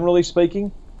earnings. Generally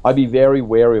speaking, I'd be very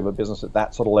wary of a business at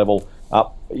that sort of level.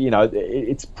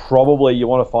 It's probably you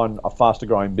want to find a faster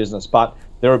growing business, but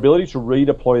their ability to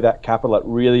redeploy that capital at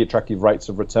really attractive rates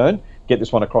of return, get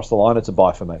this one across the line, it's a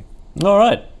buy for me. All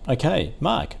right. Okay.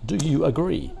 Mark, do you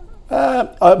agree?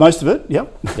 Most of it, yeah.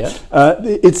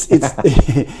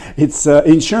 It's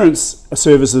insurance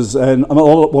services, and a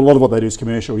lot of what they do is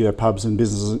commercial. Pubs and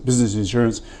business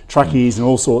insurance, truckies, and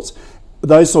all sorts.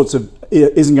 Those sorts of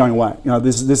isn't going away.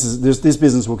 This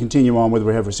business will continue on whether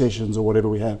we have recessions or whatever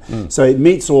we have. So it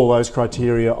meets all those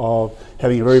criteria of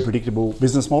having a very predictable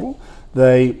business model.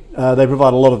 They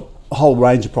provide a whole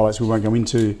range of products we won't go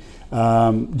into.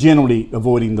 Generally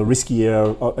avoiding the risky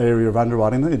area of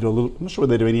underwriting. They do I'm not sure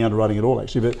whether they do any underwriting at all,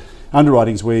 actually, but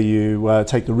underwriting is where you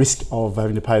take the risk of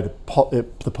having to pay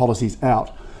the policies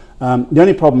out. The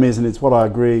only problem is, and it's what I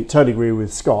totally agree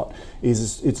with Scott,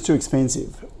 is it's too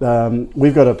expensive.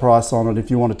 We've got a price on it if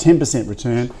you want a 10%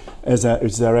 return, which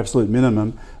is our absolute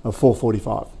minimum, of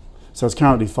 $4.45. So it's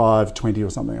currently $5.20 or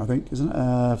something, I think, isn't it?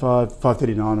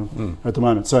 $5.39 at the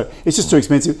moment. So it's just too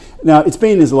expensive. Now, it's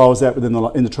been as low as that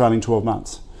in the trailing 12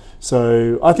 months.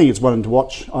 So I think it's one to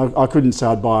watch. I couldn't say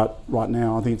I'd buy it right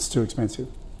now. I think it's too expensive.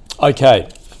 Okay.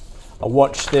 A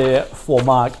watch there for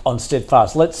Mark on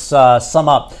Steadfast. Let's sum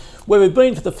up where we've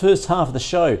been for the first half of the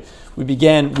show. We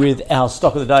began with our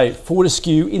stock of the day.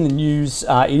 Fortescue in the news.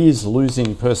 It is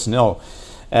losing personnel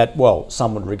at,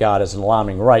 some would regard as an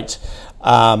alarming rate.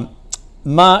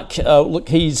 Mark, look,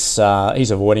 he's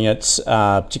avoiding it,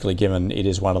 particularly given it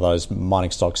is one of those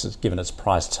mining stocks that's given its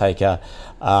price taker.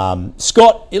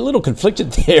 Scott, a little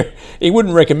conflicted there. He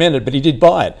wouldn't recommend it, but he did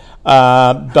buy it.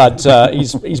 But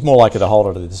he's more likely to hold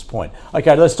it at this point.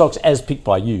 Okay, those stocks as picked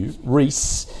by you.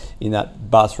 Reece in that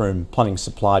bathroom plumbing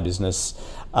supply business.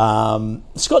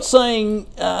 Scott's saying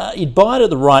he'd buy it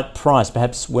at the right price,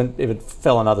 perhaps if it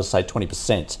fell another, say,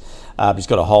 20%. He's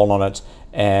got a hold on it.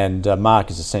 and Mark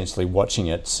is essentially watching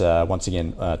it, once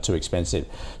again, too expensive.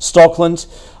 Stockland,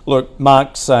 look,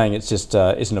 Mark's saying it's just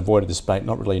isn't avoided this debate,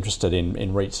 not really interested in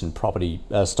REITs and property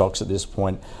stocks at this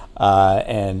point,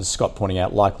 and Scott pointing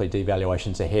out likely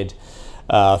devaluations ahead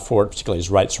for it, particularly as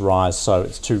rates rise, so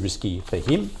it's too risky for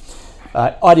him.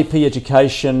 IDP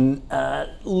Education,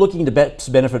 looking to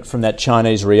benefit from that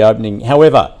Chinese reopening.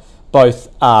 However,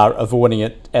 both are avoiding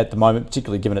it at the moment,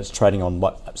 particularly given it's trading on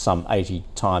some 80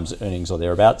 times earnings or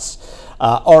thereabouts.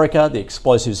 Orica, the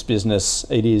explosives business,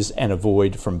 it is an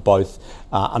avoid from both,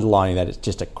 underlining that it's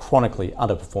just a chronically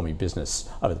underperforming business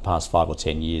over the past 5 or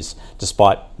 10 years,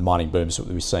 despite mining booms that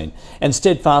we've seen. And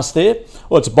Steadfast there,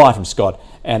 well, it's a buy from Scott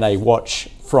and a watch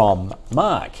from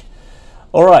Mark.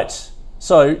 All right.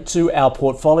 So to our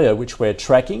portfolio, which we're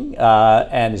tracking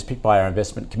and is picked by our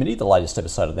investment committee. The latest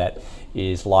episode of that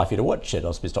is live here to watch at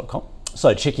ausbiz.com.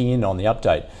 So checking in on the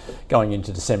update. Going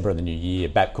into December of the new year,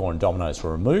 Bapcor and Domino's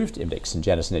were removed, Index and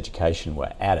Janison Education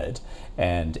were added,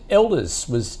 and Elders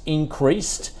was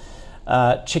increased.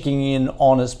 Checking in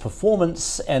on its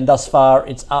performance, and thus far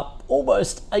it's up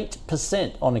almost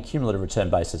 8% on a cumulative return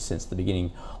basis since the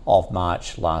beginning of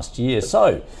March last year.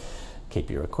 So keep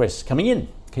your requests coming in.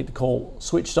 Keep the call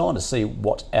switched on to see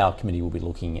what our committee will be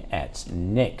looking at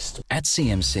next. At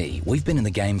CMC, we've been in the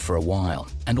game for a while,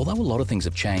 and although a lot of things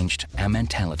have changed, our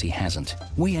mentality hasn't.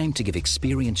 We aim to give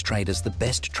experienced traders the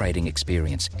best trading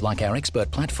experience, like our expert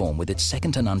platform with its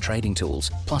second-to-none trading tools.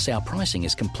 Plus, our pricing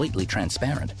is completely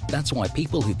transparent. That's why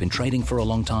people who've been trading for a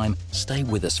long time stay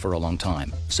with us for a long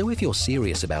time. So if you're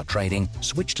serious about trading,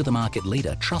 switch to the market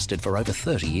leader trusted for over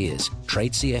 30 years.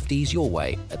 Trade CFDs your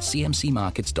way at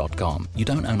cmcmarkets.com. You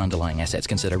don't own underlying assets.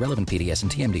 Consider relevant PDS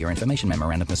and TMD or information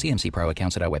memorandum for CMC Pro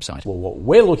accounts at our website. Well, what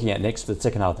we're looking at next for the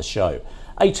second half of the show,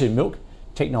 A2 Milk,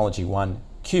 Technology One,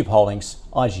 Cube Holdings,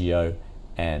 IGO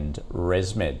and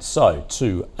ResMed. So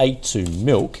to A2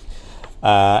 Milk,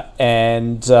 well,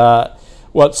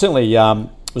 it certainly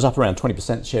was up around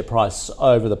 20% share price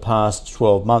over the past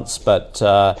 12 months, but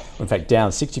in fact down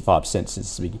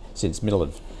 65% since middle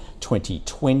of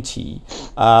 2020.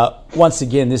 Once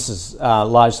again, this is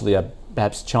largely a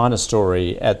perhaps China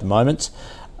story at the moment.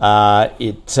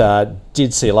 It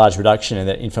did see a large reduction in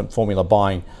that infant formula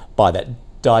buying by that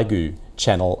Daigou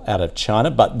channel out of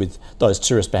China, but with those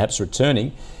tourists perhaps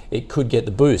returning, it could get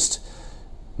the boost.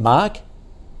 Mark,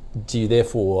 do you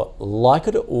therefore like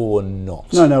it or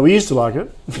not? No, we used to like it.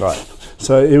 Right.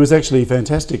 So it was actually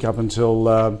fantastic up until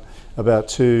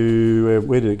about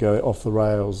where did it go off the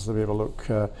rails? Let me have a look.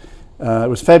 It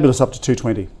was fabulous up to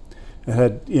 220. It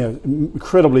had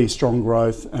incredibly strong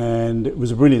growth, and it was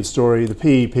a brilliant story. The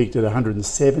PE peaked at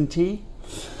 170.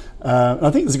 I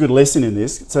think there's a good lesson in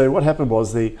this. So what happened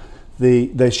was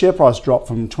the share price dropped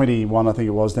from 21, I think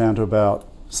it was, down to about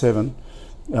 7.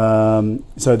 So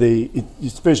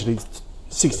especially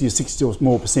 60 or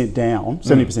more percent down,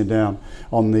 70% down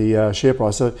on the share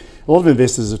price. So a lot of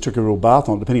investors took a real bath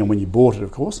on it, depending on when you bought it,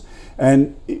 of course.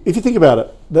 And if you think about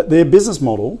it, their business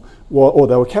model, or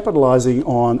they were capitalising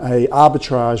on a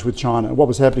arbitrage with China. What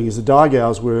was happening is the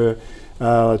Daigous were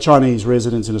Chinese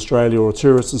residents in Australia or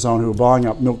tourists and so on who were buying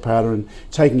up milk powder and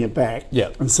taking it back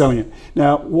and selling it.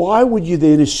 Now, why would you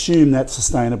then assume that's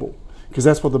sustainable? Because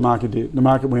that's what the market did. The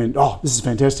market went, oh, this is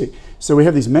fantastic. So we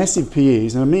have these massive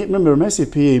PEs, and remember, a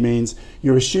massive PE means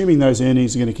you're assuming those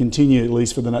earnings are going to continue at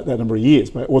least for that number of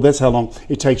years, or that's how long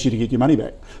it takes you to get your money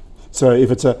back. So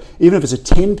even if it's a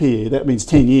 10 PE, that means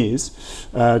 10 years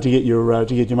to get your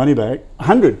money back.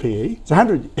 100 PE, it's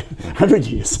 100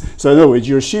 years. So in other words,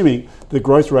 you're assuming the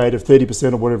growth rate of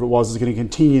 30% or whatever it was is going to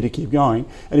continue to keep going.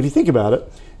 And if you think about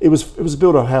it, it was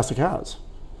built a house of cards.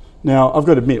 Now I've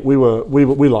got to admit we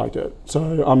liked it.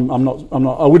 So I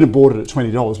wouldn't have bought it at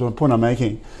 $20. But the point I'm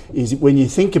making is when you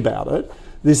think about it,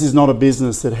 this is not a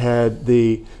business that had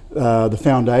the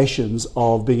foundations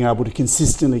of being able to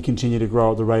consistently continue to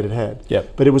grow at the rate it had.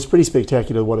 Yep. But it was pretty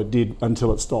spectacular what it did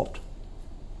until it stopped.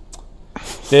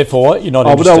 Therefore, you're not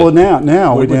interested.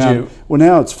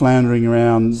 Now it's floundering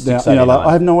around.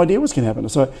 I have no idea what's going to happen.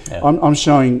 So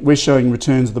we're showing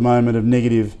returns at the moment of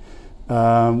negative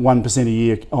 1% a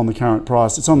year on the current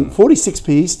price. It's on 46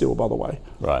 PE still, by the way.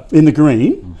 Right. In the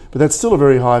green, but that's still a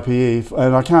very high PE.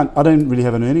 And I don't really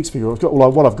have an earnings figure. I've got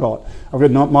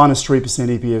minus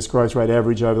 3% EPS growth rate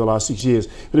average over the last 6 years,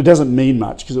 but it doesn't mean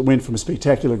much because it went from a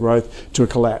spectacular growth to a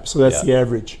collapse. So that's the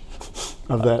average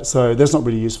of that. So that's not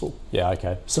really useful. Yeah.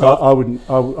 Okay. So I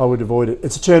would avoid it.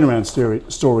 It's a turnaround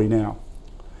story now.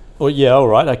 Well, yeah. All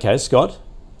right. Okay, Scott.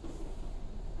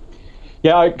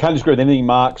 Yeah, I can't disagree with anything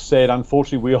Mark said.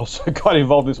 Unfortunately, we also got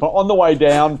involved in this one on the way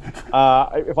down.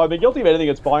 If I've been guilty of anything,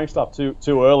 it's buying stuff too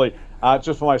early.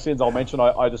 Just for my sins, I'll mention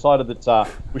I decided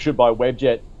that we should buy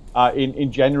Webjet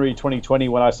in January 2020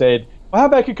 when I said, well, how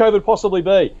bad could COVID possibly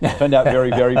be? It turned out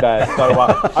very, very bad.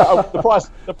 So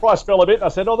the price fell a bit. And I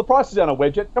said, the price is down on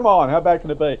Webjet. Come on, how bad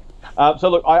can it be? So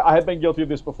look, I have been guilty of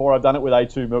this before. I've done it with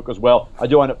A2 Milk as well. I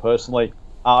do own it personally.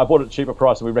 I bought it at a cheaper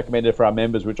price than we recommended it for our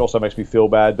members, which also makes me feel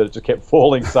bad, but it just kept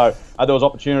falling. So there was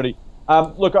opportunity.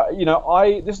 Look,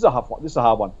 this is a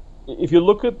hard one. If you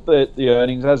look at the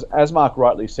earnings, as Mark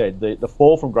rightly said, the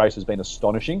fall from grace has been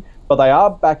astonishing, but they are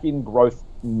back in growth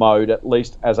mode, at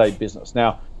least as a business.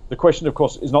 Now, the question, of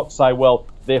course, is not to say, well,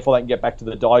 therefore they can get back to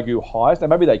the Daigou highs. Now,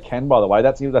 maybe they can, by the way.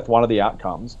 That's one of the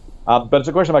outcomes. But it's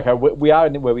a question of, okay, we are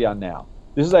where we are now.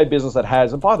 This is a business that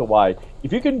has, and by the way,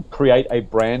 if you can create a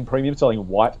brand premium selling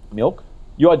white milk,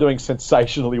 you are doing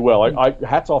sensationally well.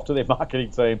 Hats off to their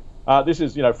marketing team. This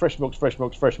is, fresh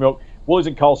milk. Woolies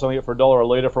and Coles selling it for $1 a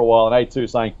litre for a while, and A2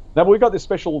 saying, no, but we've got this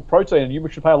special protein and you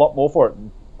should pay a lot more for it.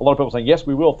 And a lot of people saying, yes,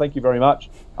 we will, thank you very much,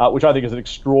 which I think is an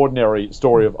extraordinary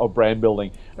story of brand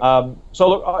building. So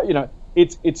look,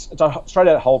 it's a straight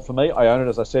out hold for me. I own it,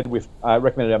 as I said. We've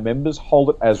recommended our members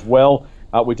hold it as well.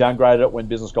 We downgraded it when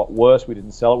business got worse. We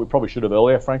didn't sell it. We probably should have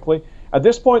earlier, frankly. At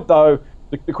this point, though,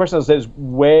 the question, as I said, is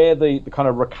where the kind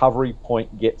of recovery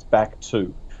point gets back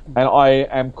to. And I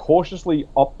am cautiously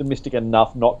optimistic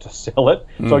enough not to sell it.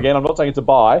 So again, I'm not saying it's a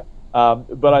buy,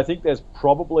 but I think there's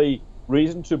probably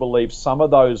reason to believe some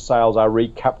of those sales are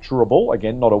recapturable.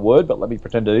 Again, not a word, but let me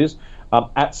pretend it is,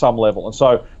 at some level. And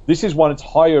so this is one, it's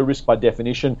higher risk by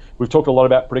definition. We've talked a lot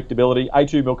about predictability.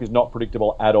 A2 Milk is not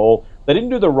predictable at all. They didn't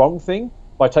do the wrong thing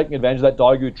by taking advantage of that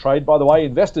Daigou trade, by the way.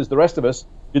 Investors, the rest of us,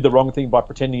 did the wrong thing by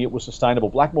pretending it was sustainable.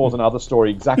 Blackmore's another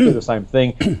story, exactly the same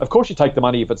thing. Of course you take the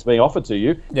money if it's being offered to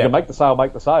you. You can make the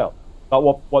sale. But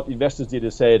what the investors did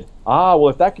is said, well,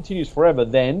 if that continues forever,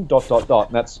 then ...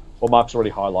 And that's what Mark's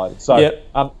already highlighted. So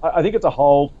I think it's a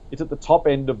hold. It's at the top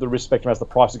end of the risk spectrum as the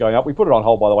price is going up. We put it on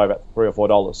hold, by the way, about $3 or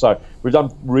 $4. So we've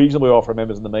done reasonably well for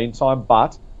members in the meantime,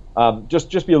 but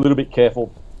just be a little bit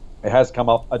careful. It has come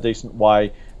up a decent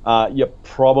way. You're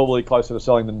probably closer to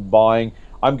selling than buying.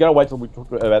 I'm going to wait till we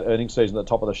talk about earnings season at the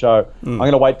top of the show. I'm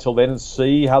going to wait till then and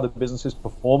see how the business is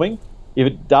performing. If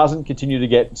it doesn't continue to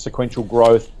get sequential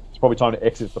growth, it's probably time to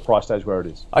exit if the price stays where it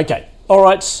is. Okay. All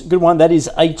right. Good one. That is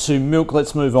A2 Milk.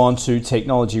 Let's move on to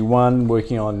Technology One,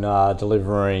 working on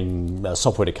delivering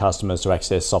software to customers to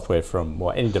access software from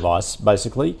any device,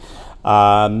 basically.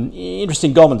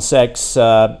 Interesting. Goldman Sachs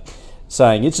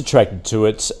saying it's attracted to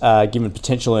it, given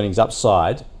potential earnings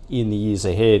upside in the years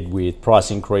ahead with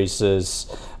price increases,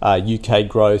 UK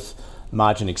growth,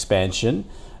 margin expansion.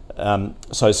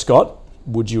 So, Scott,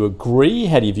 would you agree?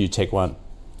 How do you view Tech One?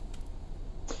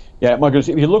 Yeah, my goodness.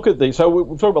 If you look at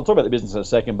we'll talk about the business in a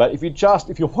second. But if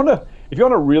you want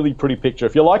a really pretty picture,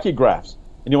 if you like your graphs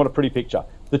and you want a pretty picture,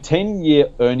 the 10-year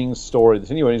earnings story, the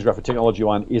 10-year earnings graph for Technology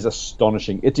One is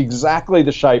astonishing. It's exactly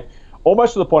the shape,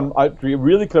 almost to the point. I'm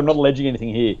really clear. I'm not alleging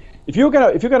anything here. If you're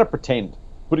going to pretend,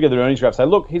 put together an earnings graph, say,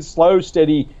 look, here's slow,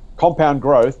 steady, compound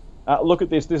growth. Look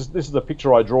at this. This is the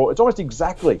picture I draw. It's almost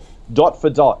exactly dot for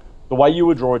dot the way you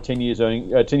would draw a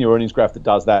 10-year earnings graph that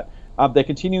does that. They're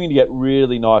continuing to get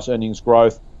really nice earnings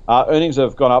growth. Earnings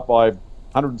have gone up by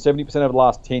 170% over the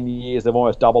last 10 years. They've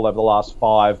almost doubled over the last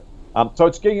 5. So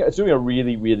it's doing a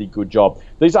really, really good job.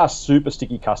 These are super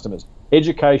sticky customers.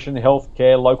 Education,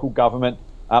 healthcare, local government,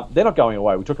 they're not going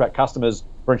away. We talked about customers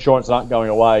for insurance that aren't going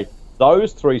away.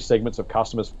 Those 3 segments of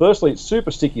customers, firstly, it's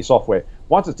super sticky software.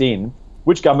 Once it's in,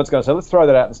 which government's going to say, let's throw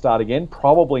that out and start again?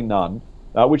 Probably none.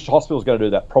 Which hospital's going to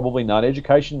do that? Probably none.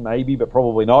 Education, maybe, but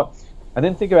probably not. And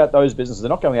then think about those businesses. They're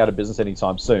not going out of business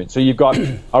anytime soon. So you've got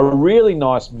a really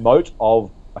nice moat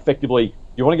of, effectively,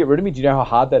 you want to get rid of me? Do you know how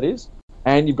hard that is?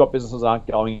 And you've got businesses that aren't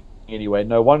going anywhere.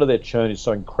 No wonder their churn is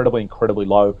so incredibly, incredibly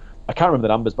low. I can't remember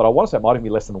the numbers, but I want to say it might even be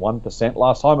less than 1%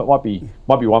 last time. It might be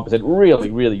 1%. Really,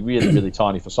 really, really, really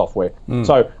tiny for software.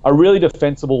 So a really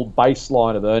defensible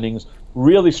baseline of earnings,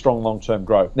 really strong long-term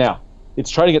growth. Now, it's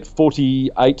trading at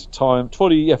 48 times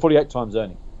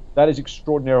earnings. That is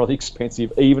extraordinarily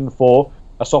expensive, even for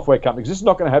a software company, because this is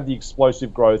not going to have the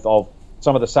explosive growth of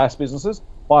some of the SaaS businesses.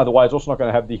 By the way, it's also not going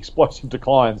to have the explosive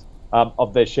declines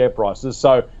of their share prices.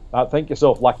 So think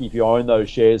yourself lucky if you own those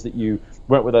shares that you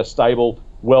went with a stable,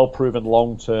 well-proven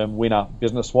long-term winner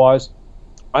business-wise.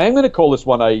 I am going to call this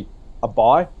one a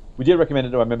buy. We did recommend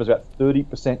it to our members about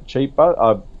 30%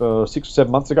 cheaper 6 or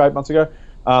 7 months ago, 8 months ago.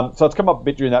 So it's come up a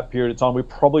bit during that period of time. We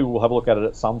probably will have a look at it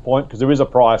at some point because there is a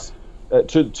price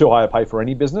too high a pay for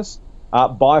any business.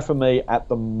 Buy for me at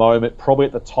the moment, probably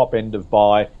at the top end of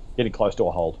buy, getting close to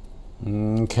a hold.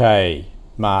 Okay.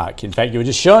 Mark. In fact, you were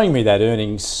just showing me that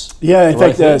earnings. Yeah, in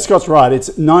growth fact, Scott's right.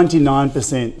 It's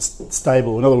 99%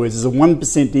 stable. In other words, there's a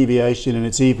 1% deviation in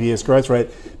its EPS growth rate,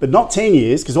 but not 10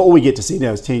 years, because all we get to see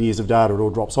now is 10 years of data. It all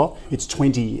drops off. It's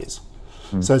 20 years.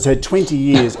 So it's had 20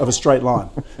 years of a straight line.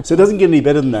 So it doesn't get any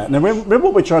better than that. Now, remember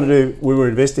what we're trying to do when we're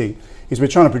investing is we're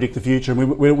trying to predict the future,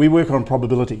 and we work on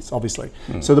probabilities, obviously.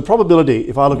 So the probability,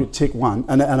 if I look at Tech 1,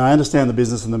 and I understand the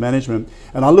business and the management,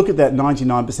 and I look at that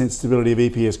 99% stability of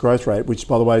EPS growth rate, which,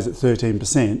 by the way, is at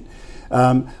 13%,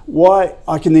 why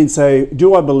I can then say,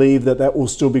 do I believe that will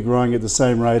still be growing at the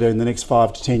same rate in the next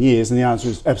 5 to 10 years? And the answer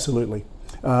is absolutely.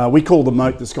 We call the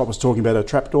moat that Scott was talking about a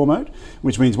trapdoor moat,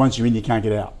 which means once you're in, you can't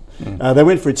get out. They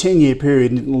went for a 10-year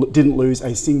period and didn't lose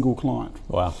a single client.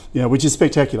 Wow. Which is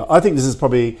spectacular. I think this is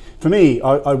probably, for me,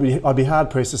 I'd be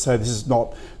hard-pressed to say this is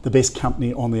not the best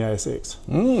company on the ASX.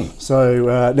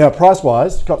 So now,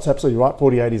 price-wise, Scott's absolutely right,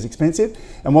 48 is expensive.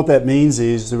 And what that means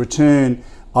is the return,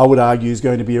 I would argue, is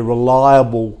going to be a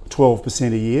reliable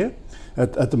 12% a year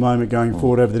at the moment going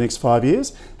forward over the next 5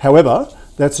 years. However,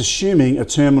 that's assuming a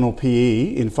terminal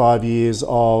PE in 5 years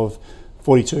of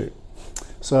 42.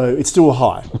 So it's still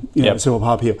high, it's still a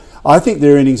high PE. I think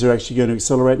their earnings are actually going to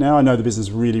accelerate now. I know the business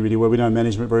really, really well. We know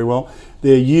management very well.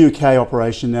 Their UK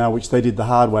operation now, which they did the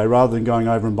hard way, rather than going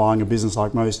over and buying a business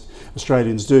like most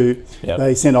Australians do,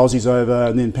 they sent Aussies over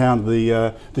and then pounded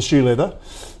the shoe leather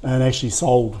and actually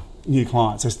sold new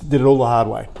clients. They did it all the hard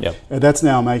way. That's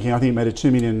now making, I think it made a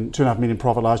 2.5 million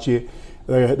profit last year.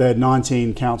 They had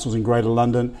 19 councils in Greater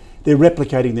London. They're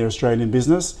replicating their Australian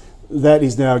business. That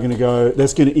is now going to go,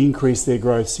 that's going to increase their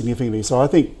growth significantly. So I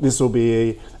think this will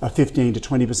be a 15 to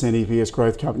 20% EPS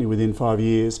growth company within 5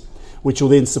 years, which will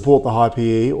then support the high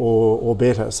PE or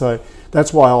better. So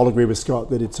that's why I'll agree with Scott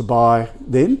that it's a buy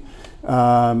then.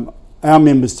 Our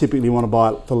members typically want to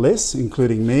buy it for less,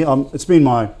 including me. It's been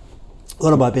one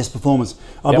of my best performance.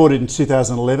 I bought it in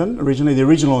 2011 originally. The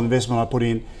original investment I put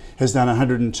in has done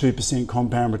 102%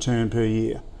 compound return per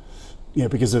year.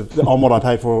 Because of on what I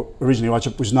paid for originally, which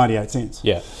was 98 cents.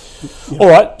 All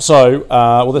right. So,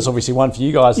 that's obviously one for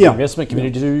you guys, the investment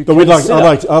community to do. But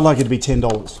I'd like it to be $10.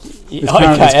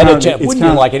 Wouldn't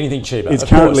you like anything cheaper? It's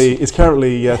currently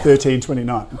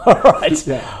 $13.29. All right.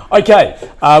 Okay.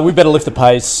 We better lift the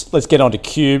pace. Let's get on to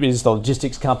Qube. It is the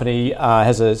logistics company.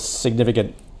 Has a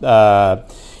significant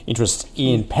interest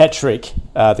in Patrick,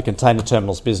 the container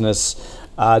terminals business.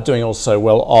 Doing also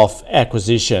well off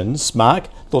acquisitions. Mark,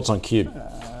 thoughts on Qube?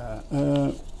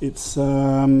 It's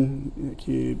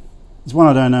Qube. It's one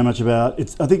I don't know much about.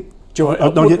 I think. Do you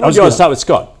want to start with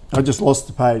Scott? I just lost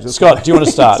the page. Scott, do you want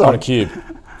to start on Qube?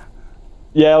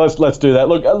 Yeah, let's do that.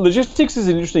 Look, logistics is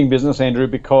an interesting business, Andrew,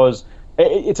 because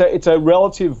it's a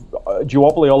relative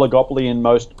duopoly, oligopoly in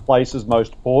most places,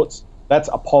 most ports. That's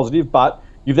a positive, but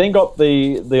you've then got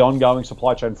the ongoing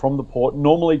supply chain from the port,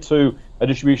 normally to a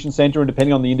distribution centre, and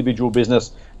depending on the individual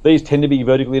business, these tend to be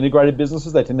vertically integrated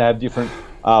businesses. They tend to have different,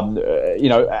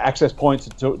 access points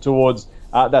towards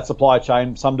that supply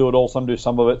chain. Some do it all, some do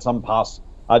some of it, some pass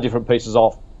different pieces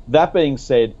off. That being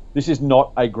said, this is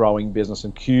not a growing business,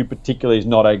 and Qube particularly is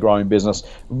not a growing business.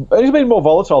 It's been more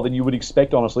volatile than you would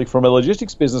expect, honestly. From a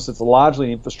logistics business, it's largely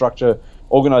an infrastructure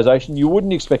organisation. You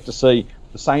wouldn't expect to see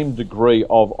the same degree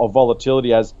of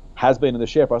volatility as has been in the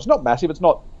share price. It's not massive. It's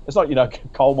not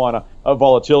coal miner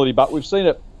volatility, but we've seen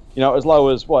it, as low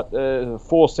as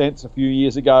 4 cents a few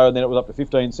years ago, and then it was up to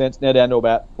 15 cents. Now down to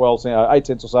about 12 cents, 8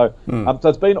 cents or so. So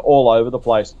it's been all over the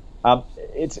place.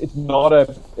 It's not a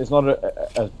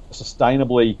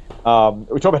sustainably.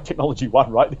 We talk about Technology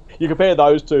One, right? You compare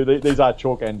those two; these are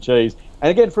chalk and cheese.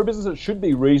 And again, for a business that should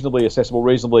be reasonably accessible,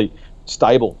 reasonably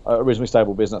stable, a reasonably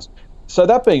stable business. So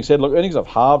that being said, look, earnings have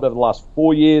halved over the last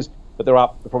 4 years, but they're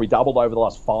probably doubled over the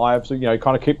last 5. So,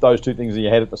 kind of keep those two things in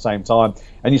your head at the same time.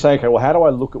 And you say, okay, well, how do I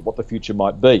look at what the future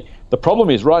might be? The problem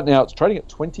is right now it's trading at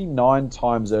 29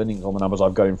 times earnings on the numbers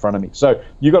I've got in front of me. So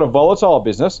you've got a volatile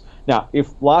business. Now, if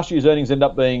last year's earnings end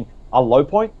up being a low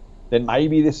point, then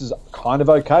maybe this is kind of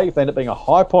okay. If they end up being a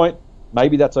high point,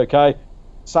 maybe that's okay.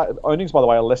 So earnings, by the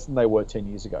way, are less than they were 10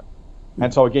 years ago.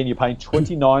 And so, again, you're paying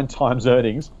 29 times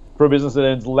earnings for a business that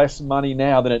earns less money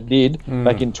now than it did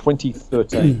back in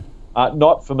 2013.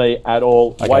 Not for me at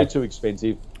all. Okay. Way too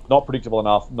expensive. Not predictable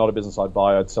enough. Not a business I'd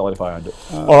buy. I'd sell it if I owned it.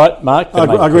 All right, Mark.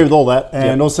 I agree with all that.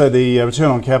 And also the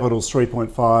return on capital is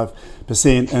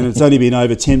 3.5%, and it's only been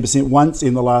over 10% once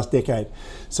in the last decade.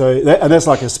 So that's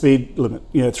like a speed limit.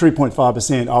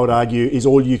 3.5%, I would argue, is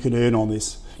all you can earn on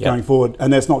this going forward,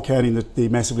 and that's not counting the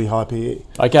massively high PE.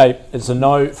 Okay, it's a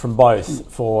no from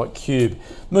both for Qube.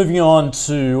 Moving on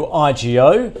to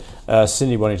IGO.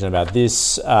 Cindy wanting to know about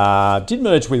this. Did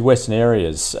merge with Western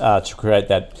Areas to create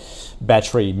that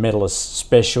battery metallist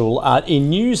special. In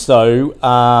news, though,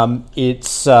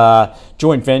 it's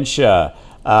joint venture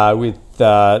with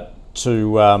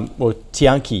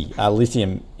Tianqi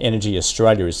Lithium Energy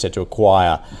Australia is set to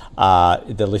acquire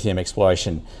the lithium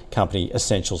exploration company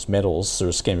Essentials Metals through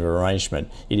a scheme of arrangement.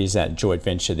 It is that joint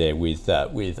venture there with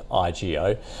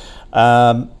IGO.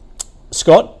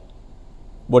 Scott,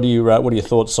 what are your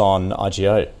thoughts on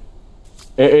IGO?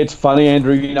 It's funny,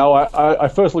 Andrew. You know, I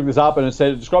first looked this up and it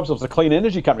said it describes itself as a clean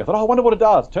energy company. I thought, I wonder what it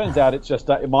does. Turns out it's just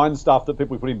mine stuff that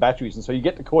people put in batteries, and so you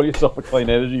get to call yourself a clean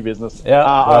energy business. Yeah.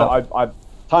 I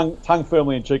tongue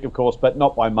firmly in cheek, of course, but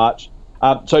not by much.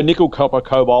 So nickel, copper,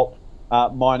 cobalt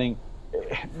mining.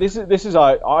 This is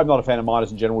I'm not a fan of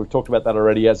miners in general. We've talked about that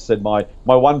already. As I said, my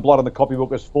one blot on the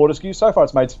copybook is Fortescue. So far,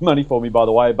 it's made some money for me, by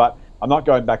the way, but I'm not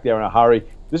going back there in a hurry.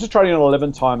 This is trading at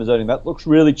 11 times earning. That looks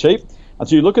really cheap. And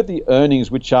so you look at the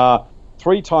earnings, which are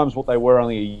 3 times what they were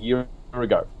only a year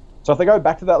ago. So if they go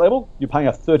back to that level, you're paying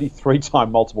a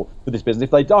 33-time multiple for this business.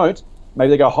 If they don't,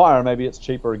 maybe they go higher and maybe it's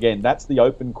cheaper again. That's the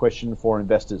open question for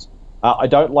investors. I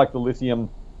don't like the lithium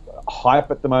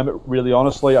hype at the moment, really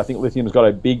honestly. I think lithium's got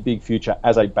a big future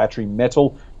as a battery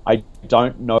metal. I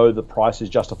don't know the price is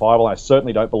justifiable. I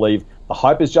certainly don't believe the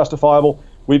hype is justifiable.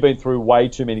 We've been through way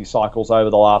too many cycles over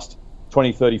the last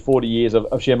 20, 30, 40 years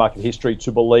of share market history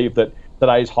to believe that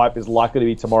today's hype is likely to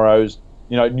be tomorrow's,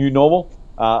 new normal.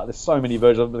 There's so many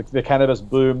versions of the cannabis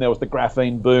boom. There was the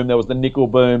graphene boom. There was the nickel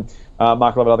boom.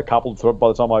 Mark will have another couple by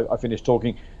the time I finish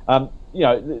talking.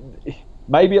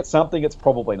 Maybe it's something. It's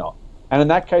probably not. And in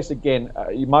that case, again,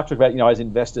 Mark talked about, as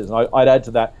investors, and I'd add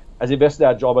to that, as investors,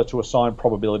 our job is to assign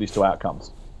probabilities to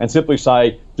outcomes and simply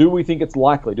say, do we think it's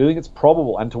likely? Do we think it's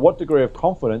probable? And to what degree of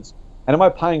confidence? And am I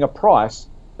paying a price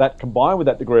that, combined with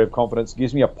that degree of confidence,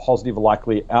 gives me a positive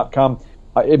likely outcome?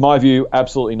 In my view,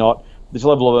 absolutely not. This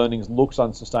level of earnings looks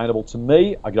unsustainable to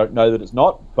me. I don't know that it's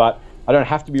not, but I don't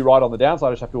have to be right on the downside.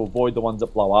 I just have to avoid the ones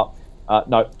that blow up.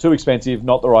 No, too expensive,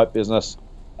 not the right business.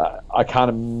 I can't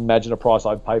imagine a price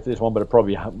I'd pay for this one, but it'd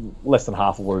probably be less than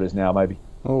half of what it is now, maybe.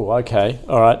 Oh, okay.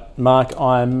 All right. Mark,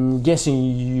 I'm guessing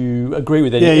you agree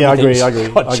with that. Yeah, I agree. Yeah,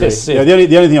 the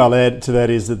only thing I'll add to that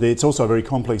is that it's also a very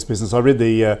complex business. I read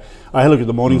I had a look at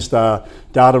the Morningstar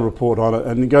data report on it,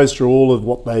 and it goes through all of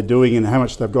what they're doing and how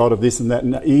much they've got of this and that.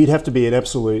 And you'd have to be an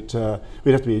absolute,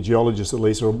 we'd have to be a geologist at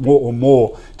least, or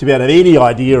more, to be able to have any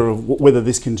idea of whether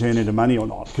this can turn into money or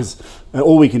not. Because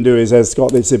all we can do is, as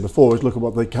Scott said before, is look at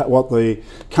what the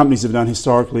companies have done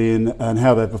historically and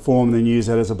how they've performed, and then use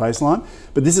that as a baseline.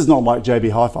 But this is not like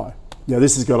JB Hi-Fi.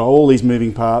 This has got all these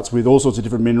moving parts with all sorts of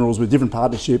different minerals, with different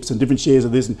partnerships and different shares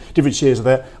of this and different shares of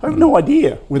that. I have no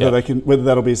idea whether whether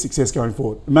that'll be a success going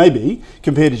forward. Maybe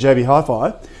compared to JB Hi-Fi,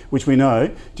 which we know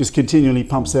just continually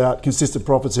pumps out consistent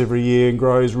profits every year and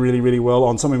grows really, really well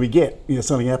on something we get,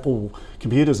 selling Apple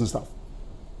computers and stuff.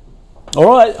 All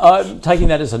right, I'm taking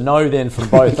that as a no then from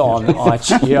both on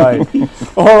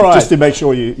IGO. All right. Just to make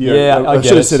sure I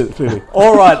should have said it clearly.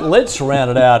 All right, let's round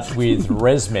it out with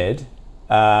ResMed.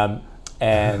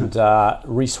 And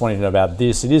Rhys wanted to know about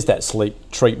this. It is that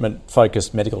sleep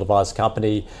treatment-focused medical device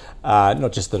company,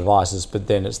 not just the devices, but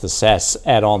then it's the SaaS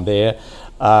add-on there.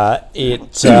 And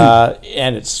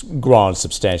it's grown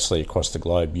substantially across the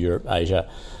globe, Europe, Asia.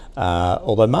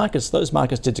 Although those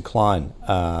markets did decline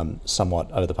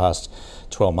somewhat over the past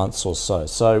 12 months or so.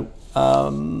 So,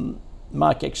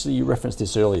 Mark, actually, you referenced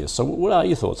this earlier. So, what are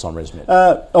your thoughts on ResMed?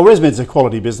 ResMed's a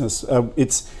quality business.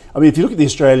 If you look at the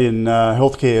Australian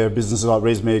healthcare businesses like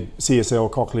ResMed, CSL,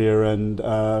 Cochlear,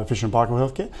 and Fisher & Paykel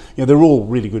Healthcare, they're all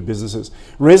really good businesses.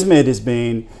 ResMed has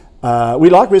been. We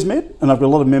like ResMed, and I've got a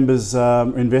lot of members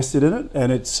invested in it,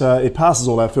 and it passes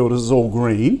all our filters. It's all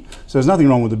green, so there's nothing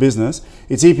wrong with the business.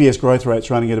 Its EPS growth rate's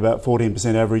running at about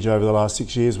 14% average over the last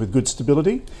 6 years with good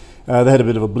stability. They had a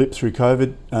bit of a blip through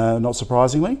COVID, not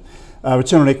surprisingly.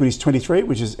 Return on equity is 23,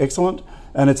 which is excellent,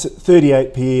 and it's at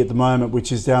 38 PE at the moment,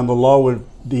 which is down the lower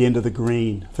the end of the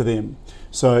green for them.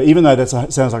 So even though that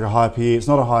sounds like a high PE, it's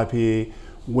not a high PE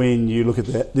when you look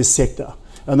at this sector.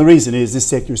 And the reason is this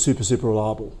sector is super, super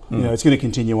reliable. It's going to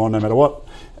continue on no matter what.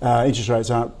 Interest rates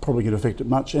aren't probably going to affect it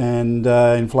much, and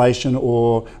inflation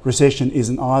or recession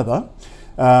isn't either.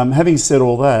 Having said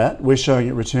all that, we're showing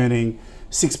it returning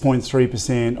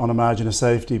 6.3% on a margin of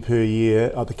safety per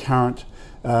year at the current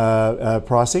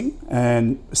pricing,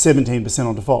 and 17%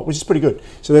 on default, which is pretty good.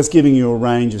 So that's giving you a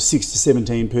range of 6 to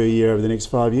 17 per year over the next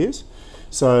 5 years.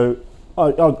 So I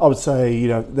would say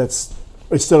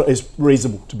it's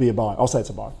reasonable to be a buy. I'll say it's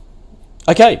a buy.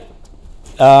 Okay,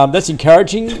 that's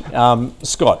encouraging.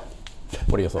 Scott,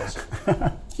 what are your thoughts?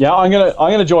 Yeah, I'm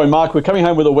gonna join Mark. We're coming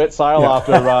home with a wet sail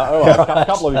after a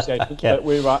couple of these sessions. But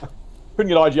we're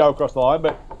couldn't get IGO across the line,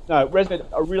 but no, ResMed,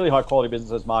 a really high quality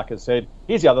business, as Mark has said.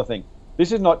 Here's the other thing.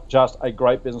 This is not just a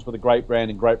great business with a great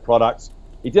brand and great products.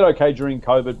 It did okay during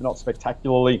COVID, but not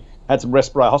spectacularly. Had some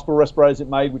hospital respirators it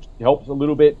made, which helped a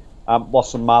little bit.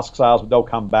 Lost some mask sales, but they'll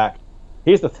come back.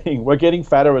 Here's the thing. We're getting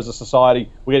fatter as a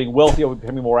society. We're getting wealthier. We're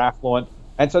becoming more affluent.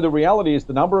 And so the reality is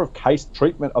the number of case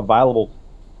treatment available,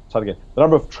 the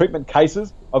number of treatment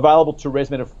cases available to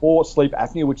ResMed for sleep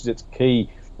apnea, which is its key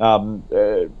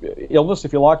illness,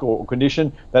 if you like, or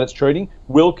condition that it's treating,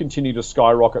 will continue to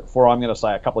skyrocket for, I'm going to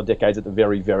say, a couple of decades at the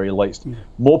very, very least.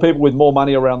 More people with more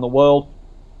money around the world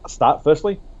start,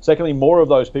 firstly. Secondly, more of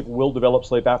those people will develop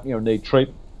sleep apnea and need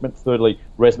treatment. Thirdly,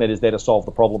 ResMed is there to solve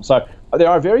the problem. So there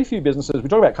are very few businesses. We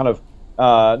talk about kind of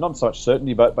not so much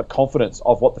certainty, but confidence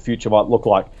of what the future might look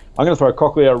like. I'm going to throw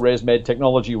Cochlear, ResMed,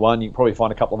 Technology One. You can probably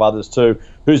find a couple of others too,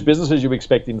 whose businesses you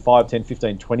expect in 5, 10,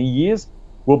 15, 20 years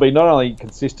will be not only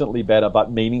consistently better,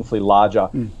 but meaningfully larger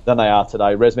than they are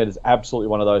today. ResMed is absolutely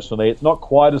one of those for me. It's not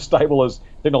quite as stable as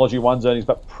Technology One's earnings,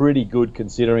 but pretty good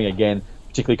considering, again,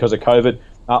 particularly because of COVID.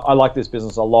 I like this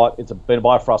business a lot. It's been a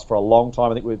buy for us for a long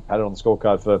time. I think we've had it on the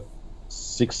scorecard for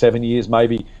 6-7 years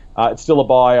maybe. It's still a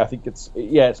buy. I think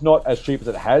it's not as cheap as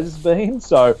it has been.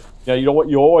 So you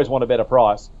always want a better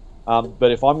price.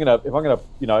 But if I'm gonna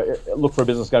look for a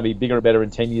business that's going to be bigger and better in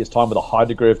 10 years' time with a high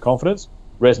degree of confidence,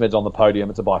 ResMed's on the podium.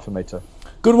 It's a buy for me too.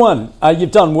 Good one. You've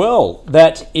done well.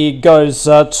 That it goes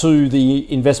to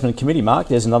the investment committee, Mark.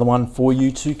 There's another one for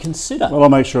you to consider. Well, I'll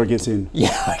make sure it gets in.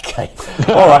 Yeah, okay.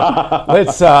 All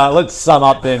right. Let's sum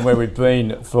up then where we've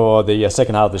been for the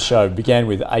second half of the show. We began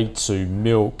with A2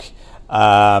 Milk.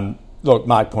 Look,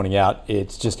 Mark pointing out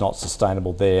it's just not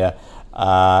sustainable there.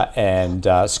 And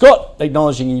Scott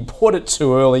acknowledging he bought it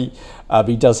too early, but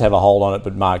he does have a hold on it,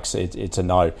 but Mark's it's a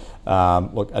no.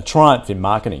 Look, a triumph in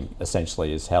marketing,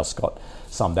 essentially, is how Scott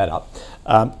summed that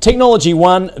up. Technology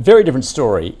One, very different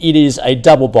story. It is a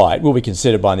double buy. It will be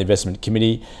considered by the investment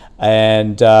committee.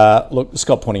 And look,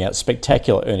 Scott pointing out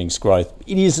spectacular earnings growth.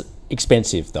 It is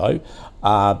expensive, though,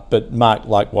 but Mark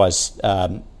likewise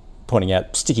pointing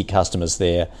out sticky customers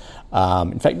there.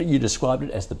 In fact, you described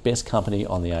it as the best company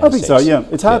on the ASX. I think so, yeah.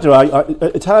 It's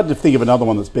hard to think of another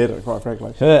one that's better, quite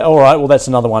frankly. All right, well, that's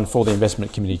another one for the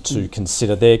investment committee to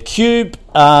consider there. Cube,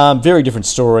 very different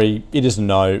story. It is a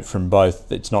no from both.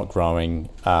 It's not growing.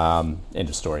 End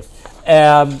of story.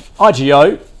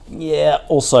 IGO, yeah,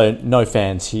 also no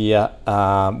fans here.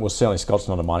 Well, certainly Scott's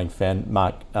not a mining fan.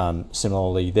 Mark,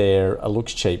 similarly there,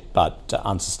 looks cheap, but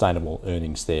unsustainable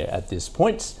earnings there at this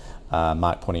point.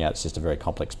 Mark pointing out it's just a very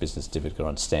complex business, difficult to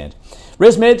understand.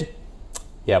 ResMed,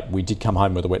 yeah, we did come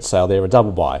home with a wet sale there, a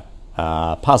double buy.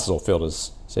 Passes all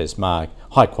filters, says Mark,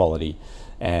 high quality,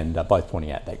 and both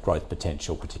pointing out that growth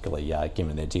potential, particularly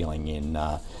given they're dealing in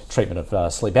treatment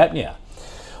of sleep apnea.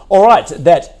 All right,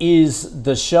 that is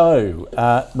the show.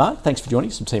 Mark, thanks for joining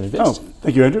us from Team Invest. Oh,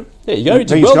 thank you, Andrew. There you go. You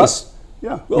did well this.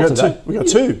 Yeah, we got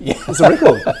two. Yeah. That's a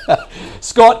record.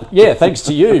 Scott, yeah, thanks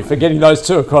to you for getting those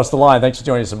two across the line. Thanks for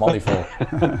joining us at Motley Fool.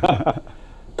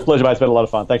 Pleasure, mate. It's been a lot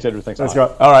of fun. Thanks, Andrew. Thanks,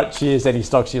 Scott. All right, cheers. Any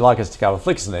stocks you'd like us to cover,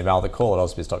 flick us an email,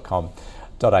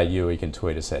 thecall@ausbiz.com.au. You can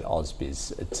tweet us at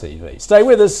AusbizTV. Stay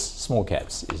with us. Small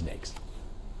Caps is next.